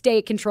and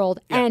stay controlled,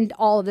 and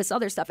all of this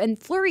other stuff. And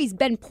Fleury's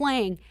been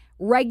playing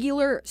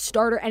regular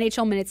starter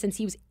NHL minutes since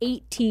he was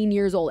 18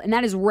 years old, and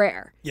that is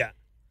rare. Yeah.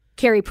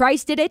 Carey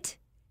Price did it.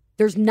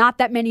 There's not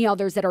that many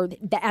others that are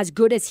as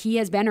good as he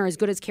has been or as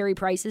good as Carey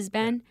Price has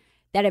been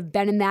that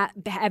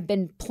have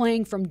been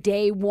playing from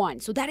day one.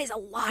 So that is a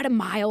lot of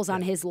miles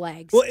on his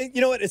legs. Well, you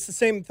know what? It's the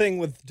same thing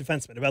with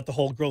defensemen about the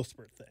whole growth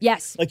spurt thing.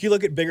 Yes. Like you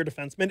look at bigger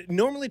defensemen, it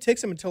normally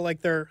takes them until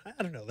like their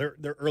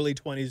early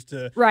 20s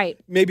to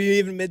maybe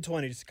even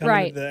mid-20s to come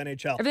into the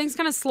NHL. Everything's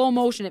kind of slow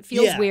motion. It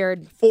feels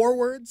weird.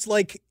 Forwards,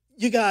 like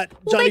you got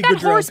Johnny they got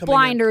Gaudreau horse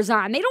blinders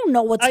on. They don't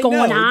know what's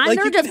going on. Like,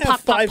 they're you just can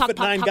have puck,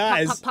 5'9"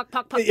 guys. Puck.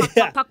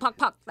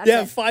 That's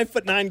yeah, it.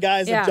 5'9"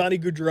 guys like Johnny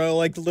Gaudreau,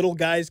 like little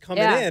guys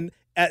coming in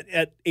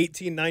at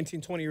 18,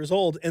 19, 20 years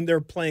old, and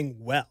they're playing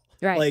well.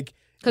 Right. Like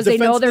because they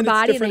know their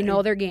body and they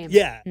know their game.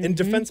 Yeah, and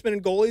defensemen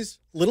and goalies,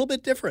 a little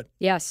bit different.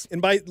 Yes.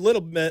 And by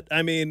little bit,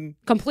 I mean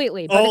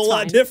completely. But a whole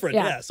lot different.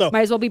 Yeah. So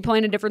might as well be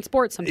playing a different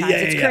sport sometimes.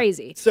 It's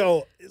crazy.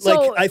 So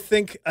I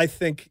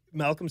think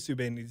Malcolm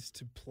Subban needs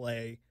to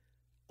play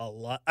a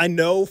lot. I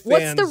know fans.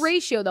 What's the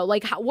ratio though?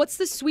 Like, what's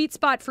the sweet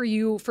spot for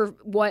you for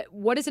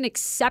what is an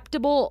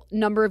acceptable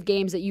number of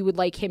games that you would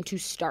like him to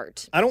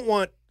start? I don't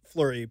want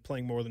Fleury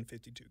playing more than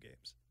 52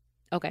 games.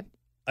 Okay.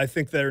 I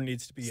think there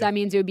needs to be. So that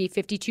means it would be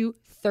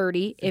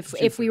 52-30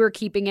 if we were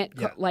keeping it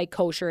like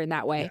kosher in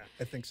that way. Yeah,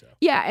 I think so.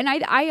 Yeah, and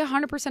I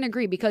 100%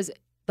 agree because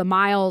the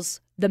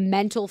miles, the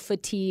mental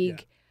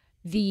fatigue,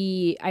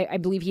 I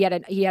believe he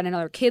had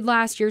another kid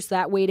last year, so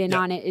that weighed in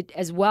on it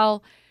as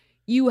well.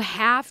 You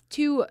have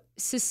to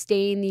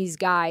sustain these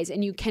guys,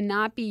 and you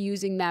cannot be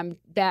using them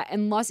that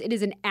unless it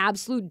is an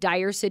absolute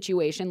dire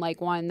situation like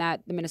one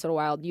that the Minnesota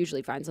Wild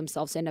usually finds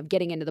themselves in of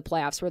getting into the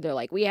playoffs where they're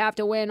like, we have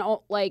to win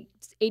like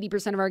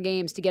 80% of our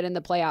games to get in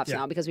the playoffs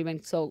now because we've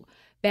been so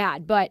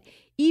bad. But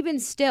even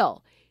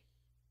still,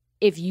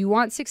 if you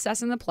want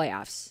success in the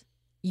playoffs,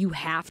 you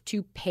have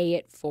to pay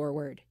it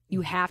forward.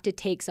 You have to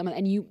take some of,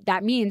 and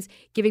that means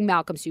giving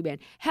Malcolm Subban,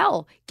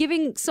 hell,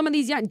 giving some of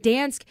these young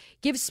Dansk,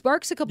 give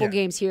Sparks a couple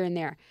games here and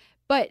there.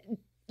 But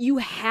you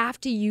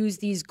have to use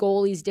these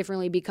goalies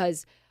differently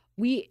because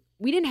we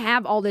didn't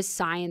have all this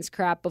science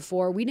crap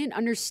before. We didn't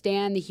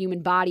understand the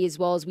human body as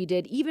well as we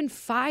did even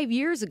 5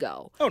 years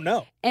ago. Oh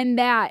no! And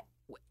that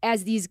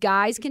as these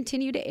guys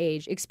continue to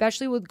age,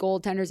 especially with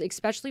goaltenders,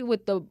 especially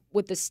with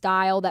the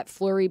style that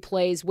Fleury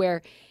plays,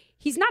 where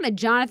he's not a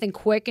Jonathan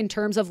Quick in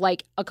terms of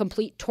like a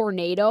complete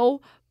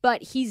tornado,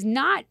 but he's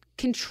not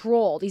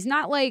controlled. He's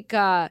not like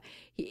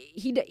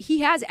he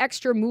has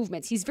extra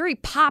movements. He's very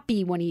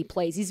poppy when he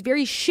plays. He's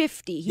very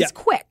shifty. He's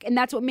quick, and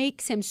that's what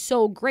makes him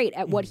so great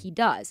at what he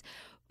does.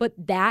 But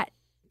that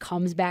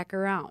comes back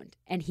around,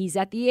 and he's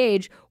at the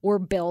age where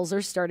bills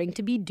are starting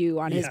to be due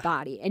on his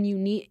body, and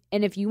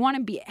if you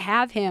want to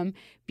have him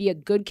be a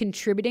good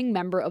contributing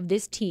member of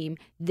this team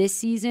this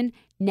season,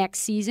 next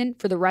season,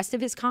 for the rest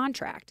of his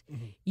contract,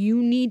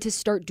 you need to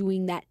start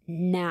doing that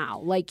now,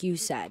 like you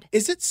said.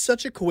 Is it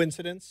such a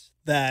coincidence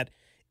that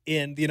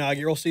in the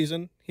inaugural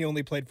season he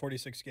only played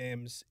 46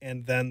 games,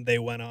 and then they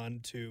went on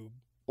to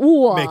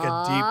make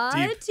a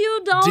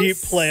deep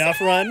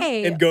playoff run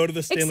and go to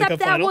the Stanley Cup Except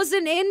that Finals?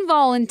 wasn't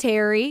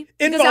involuntary.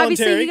 Because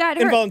obviously he got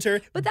hurt.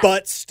 Involuntary,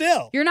 but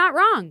still. You're not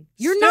wrong.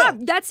 You're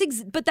not.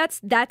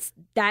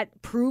 That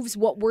proves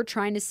what we're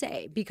trying to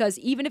say. Because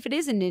even if it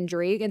is an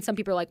injury, and some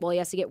people are like, well, he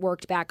has to get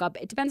worked back up.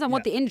 It depends on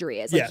what the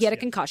injury is. Like he had a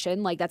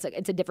concussion. Like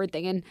it's a different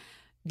thing. And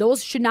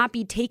those should not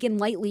be taken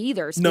lightly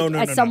either.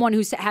 As someone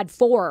who's had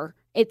 4,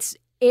 it's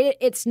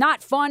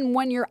not fun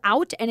when you're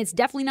out, and it's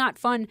definitely not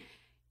fun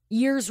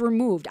years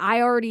removed.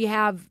 I already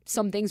have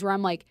some things where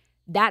I'm like,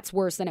 that's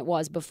worse than it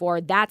was before.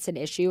 That's an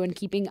issue, and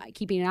keeping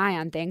an eye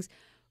on things.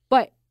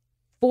 But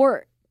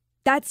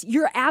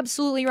you're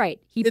absolutely right.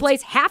 He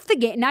plays half the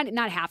game,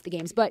 not half the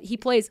games, but he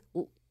plays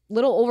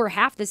little over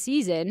half the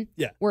season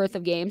worth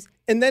of games.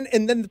 And then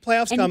the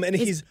playoffs come, and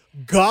he's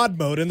God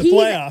mode in the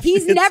playoffs.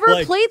 He's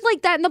never played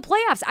like that in the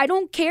playoffs. I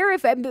don't care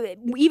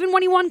even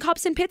when he won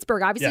cups in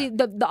Pittsburgh. Obviously,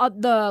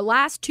 the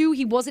last 2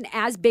 he wasn't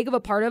as big of a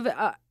part of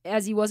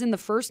as he was in the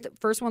first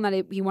one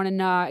that he won in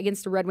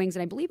against the Red Wings,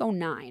 and I believe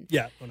 2009.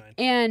 Yeah, 2009.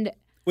 And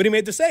when he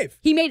made the save,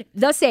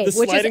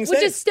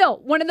 which is still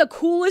one of the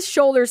coolest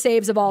shoulder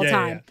saves of all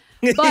time.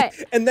 Yeah. But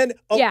and then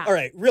all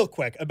right, real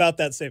quick about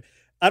that save.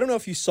 I don't know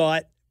if you saw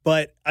it,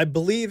 but I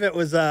believe it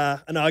was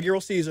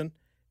inaugural season,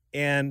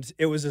 and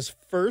it was his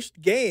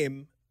first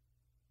game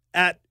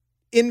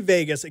in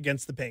Vegas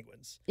against the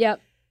Penguins. Yep.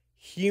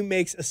 he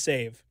makes a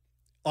save.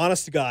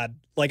 Honest to God,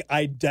 like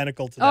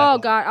identical to that. Oh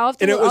one. God, I'll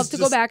have to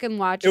go back and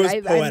watch it. It was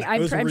poetic. It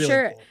was I'm really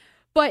sure, cool.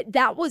 but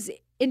that was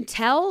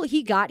until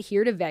he got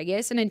here to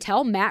Vegas and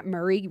until Matt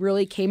Murray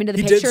really came into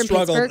the He picture did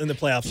struggle in Pittsburgh. in the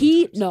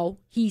playoffs.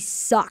 He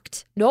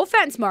sucked. No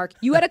offense, Mark.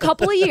 You had a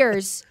couple of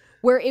years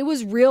where it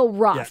was real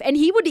rough, Yeah. and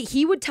he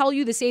would tell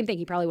you the same thing.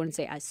 He probably wouldn't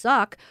say I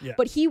suck,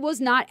 but he was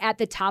not at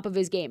the top of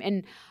his game.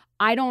 And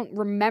I don't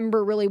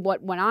remember really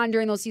what went on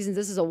during those seasons.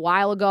 This is a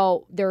while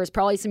ago. There was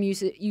probably some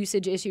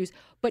usage issues,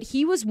 but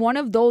he was one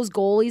of those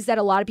goalies that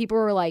a lot of people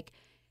were like,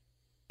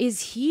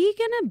 is he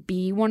going to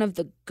be one of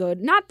the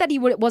good? Not that he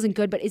wasn't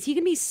good, but is he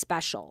going to be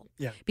special?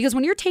 Yeah. Because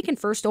when you're taken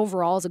first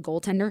overall as a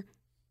goaltender,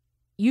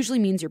 usually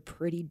means you're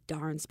pretty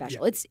darn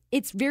special. Yeah.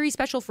 It's very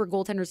special for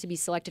goaltenders to be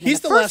selected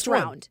He's in the last first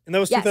round. one, and that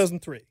was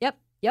 2003. Yep.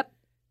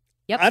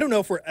 I don't know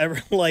if we're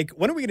ever when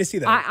are we going to see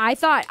that? I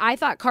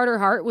thought Carter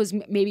Hart was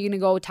maybe going to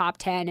go top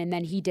 10, and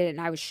then he didn't,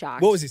 and I was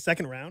shocked. What was he,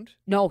 second round?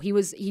 No, he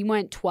went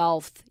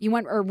 12th. He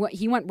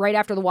went right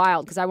after the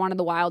Wild because I wanted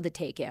the Wild to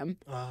take him,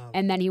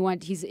 and then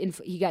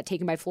he got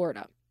taken by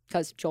Florida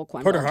because Joel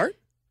Quenneville. Carter Hart?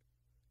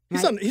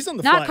 He's on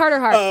the Not Fly. Carter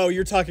Hart. Oh,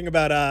 you're talking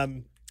about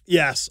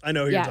yes, I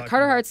know who you're talking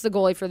Carter about. Hart's the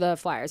goalie for the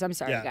Flyers. I'm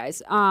sorry, guys.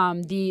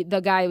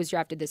 The guy who was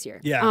drafted this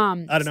year. Yeah.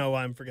 I don't know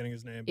why I'm forgetting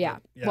his name. Yeah.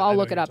 But Well, I I'll know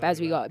look who it you're up as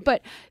we talking go.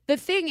 But the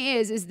thing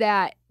is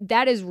that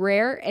is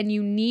rare, and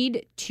you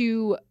need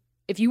to,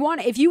 if you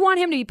want him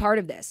to be part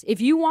of this,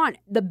 if you want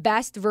the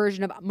best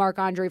version of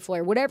Marc-Andre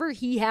Fleury, whatever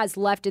he has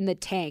left in the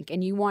tank,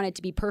 and you want it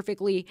to be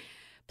perfectly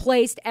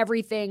placed,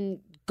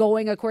 everything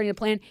going according to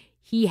plan,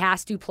 he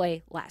has to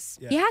play less.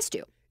 Yeah. He has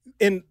to.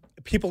 And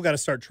people got to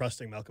start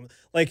trusting Malcolm.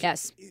 Like,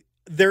 Yes.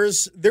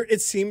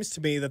 It seems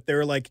to me that there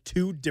are like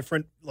two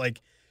different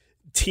like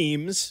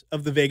teams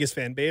of the Vegas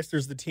fan base.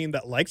 There's the team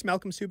that likes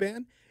Malcolm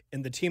Subban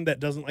and the team that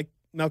doesn't like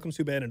Malcolm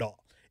Subban at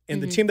all.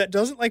 And the team that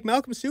doesn't like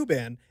Malcolm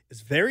Subban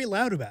is very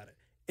loud about it,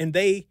 and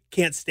they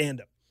can't stand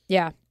him.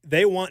 Yeah.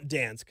 They want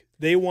Dansk.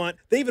 They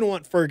even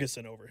want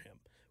Ferguson over him.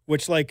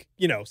 Which, like,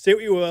 say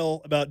what you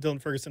will about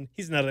Dylan Ferguson,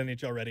 he's not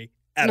NHL ready.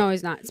 No,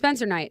 he's not.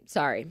 Spencer Knight,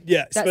 sorry.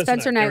 Yeah,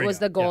 Spencer Knight was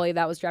the goalie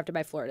that was drafted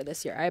by Florida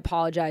this year. I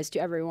apologize to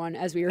everyone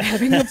as we were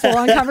having the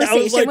full-on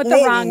conversation like, with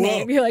the wrong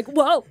name. You're like,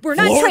 whoa, we're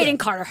not Florida. trading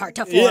Carter Hart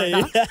to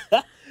Florida. Yeah.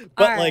 But,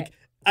 All like,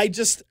 right.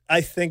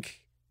 I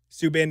think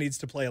Subban needs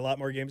to play a lot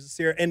more games this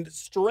year. And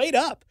straight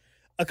up,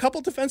 a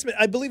couple defensemen,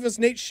 I believe it was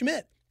Nate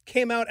Schmidt,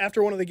 came out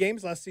after one of the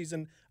games last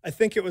season. I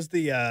think it was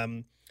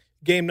the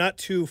game not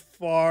too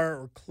far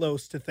or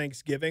close to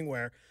Thanksgiving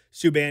where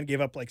Subban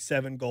gave up like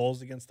 7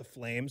 goals against the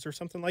Flames or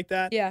something like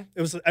that. Yeah.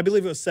 I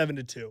believe it was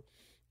 7-2.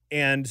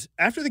 And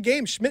after the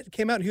game, Schmidt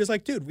came out and he was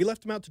like, dude, we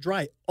left him out to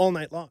dry all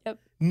night long. Yep.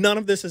 None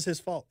of this is his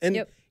fault.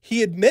 And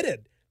he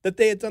admitted that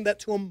they had done that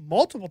to him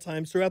multiple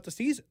times throughout the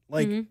season.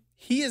 Like,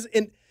 he is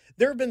in.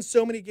 There have been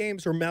so many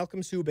games where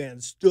Malcolm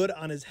Subban stood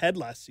on his head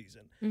last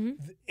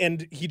season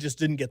and he just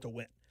didn't get the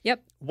win.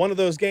 Yep. One of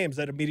those games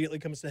that immediately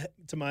comes to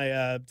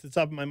the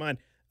top of my mind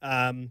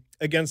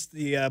against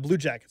the Blue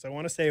Jackets. I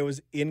want to say it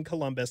was in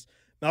Columbus.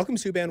 Malcolm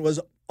Subban was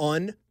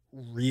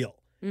unreal.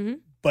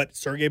 But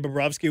Sergei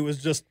Bobrovsky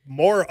was just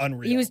more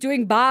unreal. He was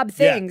doing Bob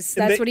things.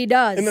 That's what he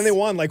does. And then they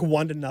won like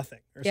 1-0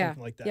 or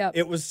something like that. Yep.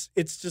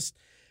 It's just,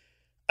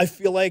 I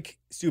feel like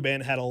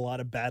Subban had a lot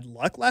of bad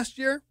luck last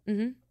year.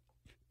 And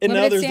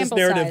now there's this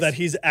narrative that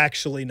he's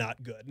actually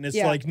not good. And it's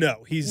like,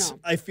 no,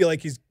 I feel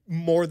like he's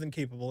more than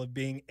capable of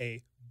being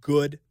a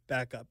good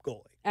backup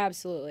goalie.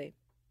 Absolutely.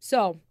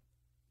 So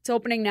it's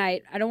opening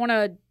night.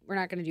 We're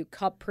not going to do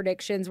cup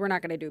predictions. We're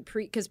not going to do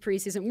because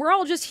preseason. We're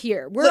all just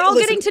here. We're all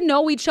getting to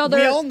know each other.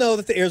 We all know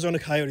that the Arizona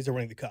Coyotes are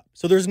winning the cup.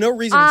 So there's no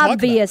reason to talk about it.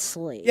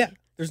 Obviously. Yeah,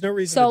 there's no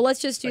reason. So let's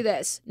just do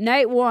this.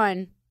 Night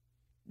 1,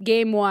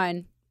 game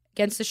 1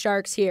 against the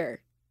Sharks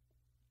here.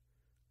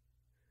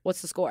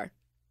 What's the score?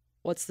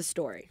 What's the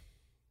story?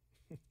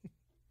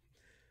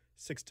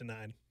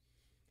 6-9.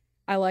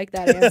 I like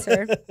that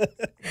answer.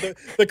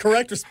 the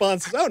correct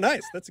response is, oh,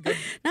 nice. That's a good.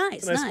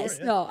 Nice. Score, yeah.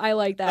 No, I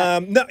like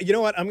that. No, you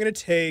know what? I'm going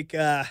to take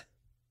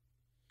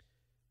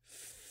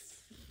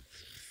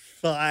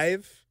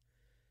 5-2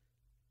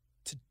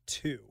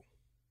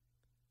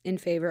 in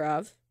favor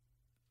of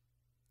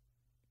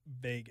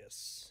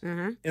Vegas.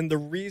 Uh-huh. And the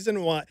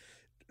reason why,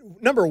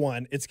 number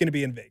one, it's going to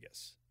be in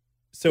Vegas.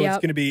 So it's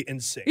going to be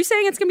insane. You're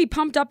saying it's going to be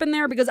pumped up in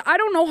there? Because I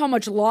don't know how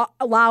much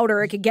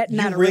louder it could get in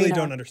that arena. You really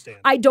don't understand.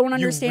 I don't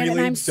understand, really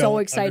and I'm so don't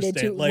excited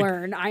to understand.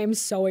 learn. I am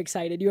so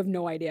excited. You have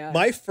no idea.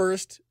 My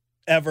first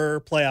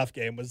ever playoff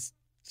game was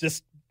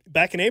just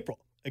back in April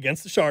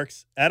against the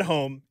Sharks at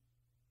home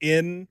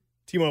in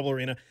T-Mobile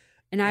Arena.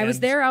 And I was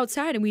there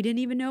outside, and we didn't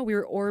even know. We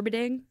were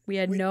orbiting. We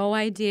had no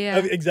idea.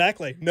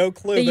 Exactly. No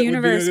clue the that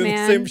universe, we'd be doing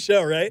man. the same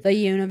show, right? The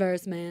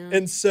universe, man.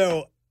 And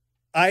so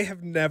I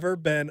have never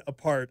been a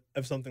part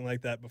of something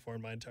like that before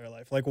in my entire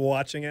life. Like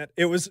watching it,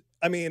 it was,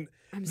 I'm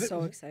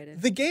so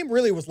excited. The game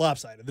really was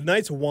lopsided. The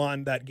Knights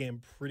won that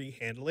game pretty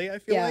handily, I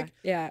feel like.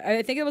 Yeah.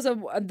 I think it was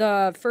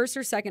the first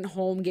or second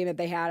home game that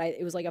they had.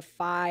 It was like a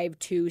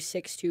 5-2,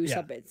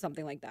 6-2,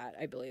 something like that,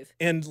 I believe.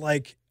 And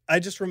like, I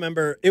just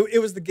remember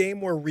it was the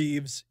game where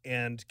Reeves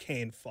and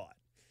Kane fought.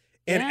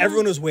 And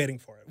everyone was waiting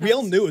for it. We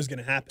all knew it was going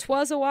to happen.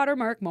 'Twas a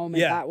watermark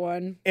moment, that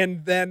one.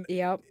 And then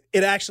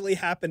it actually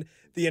happened.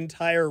 The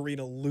entire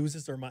arena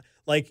loses their mind.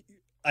 Like,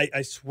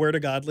 I swear to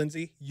God,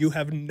 Lindsay, you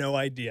have no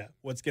idea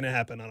what's going to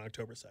happen on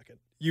October 2nd.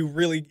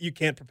 You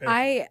can't prepare for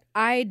it.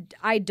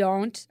 I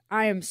don't.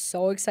 I am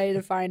so excited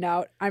to find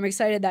out. I'm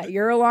excited that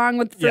you're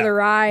along for the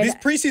ride. These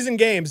preseason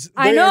games,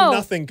 I they know. are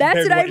nothing compared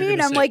That's to what what I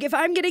mean. I'm like, if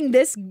I'm getting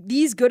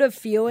these good of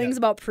feelings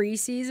about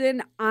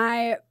preseason,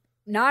 I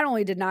not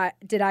only did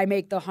I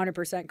make the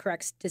 100%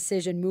 correct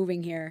decision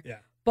moving here,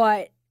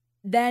 but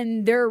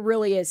then there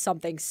really is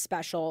something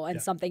special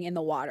and something in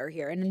the water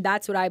here. And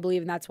that's what I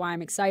believe, and that's why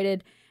I'm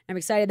excited. I'm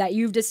excited that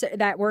you're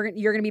going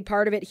to be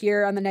part of it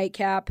here on the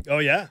Nightcap. Oh,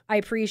 yeah. I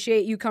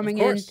appreciate you coming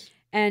in.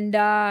 And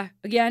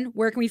again,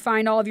 where can we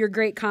find all of your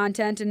great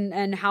content,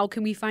 and how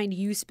can we find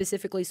you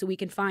specifically so we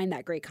can find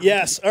that great content?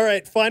 Yes. All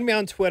right. Find me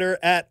on Twitter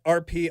at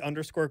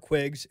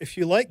 @RP_Quigs. If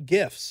you like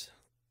GIFs,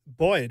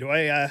 boy, do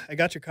I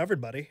got you covered,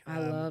 buddy. I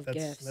love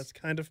GIFs. That's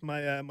kind of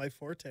my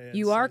forte.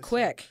 You are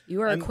quick.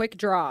 You are a quick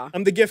draw.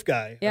 I'm the GIF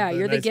guy. Yeah,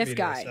 you're the nice GIF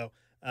media, guy. So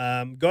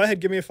go ahead,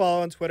 give me a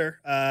follow on Twitter.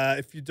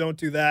 If you don't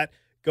do that,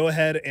 go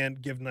ahead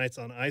and give Nights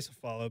on Ice a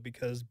follow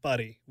because,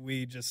 buddy,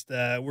 we just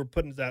we're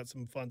putting out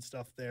some fun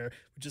stuff there.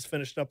 We just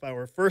finished up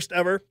our first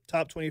ever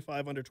top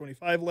 25 under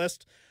 25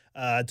 list.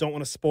 Don't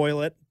want to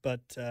spoil it,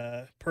 but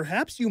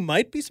perhaps you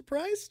might be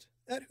surprised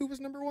at who was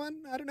number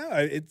one. I don't know.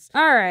 It's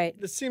all right.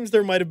 It seems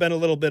there might have been a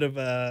little bit of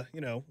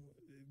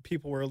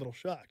people were a little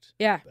shocked.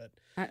 Yeah, but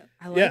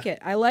I like it.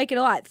 I like it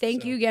a lot.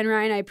 Thank you again,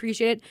 Ryan. I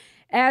appreciate it.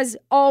 As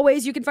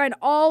always, you can find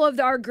all of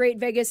our great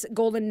Vegas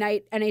Golden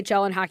Knight,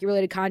 NHL, and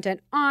hockey-related content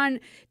on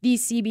the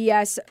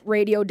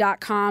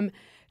CBSRadio.com.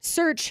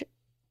 Search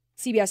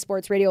CBS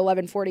Sports Radio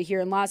 1140 here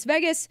in Las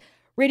Vegas,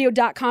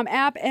 radio.com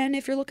app, and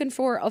if you're looking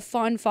for a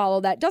fun follow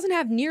that doesn't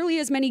have nearly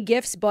as many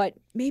GIFs, but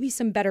maybe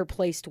some better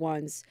placed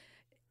ones,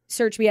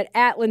 search me at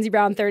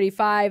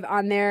LindseyBrown35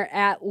 on there,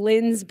 at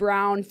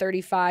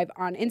LindsBrown35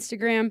 on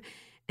Instagram,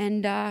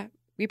 and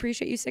we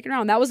appreciate you sticking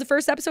around. That was the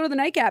first episode of the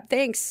Nightcap.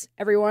 Thanks,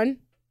 everyone.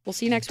 We'll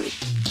see you next week.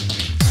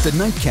 The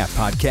Nightcap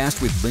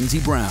Podcast with Lindsey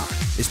Brown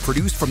is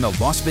produced from the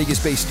Las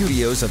Vegas-based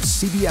studios of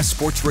CBS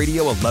Sports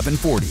Radio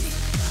 1140,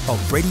 a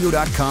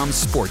radio.com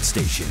sports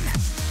station.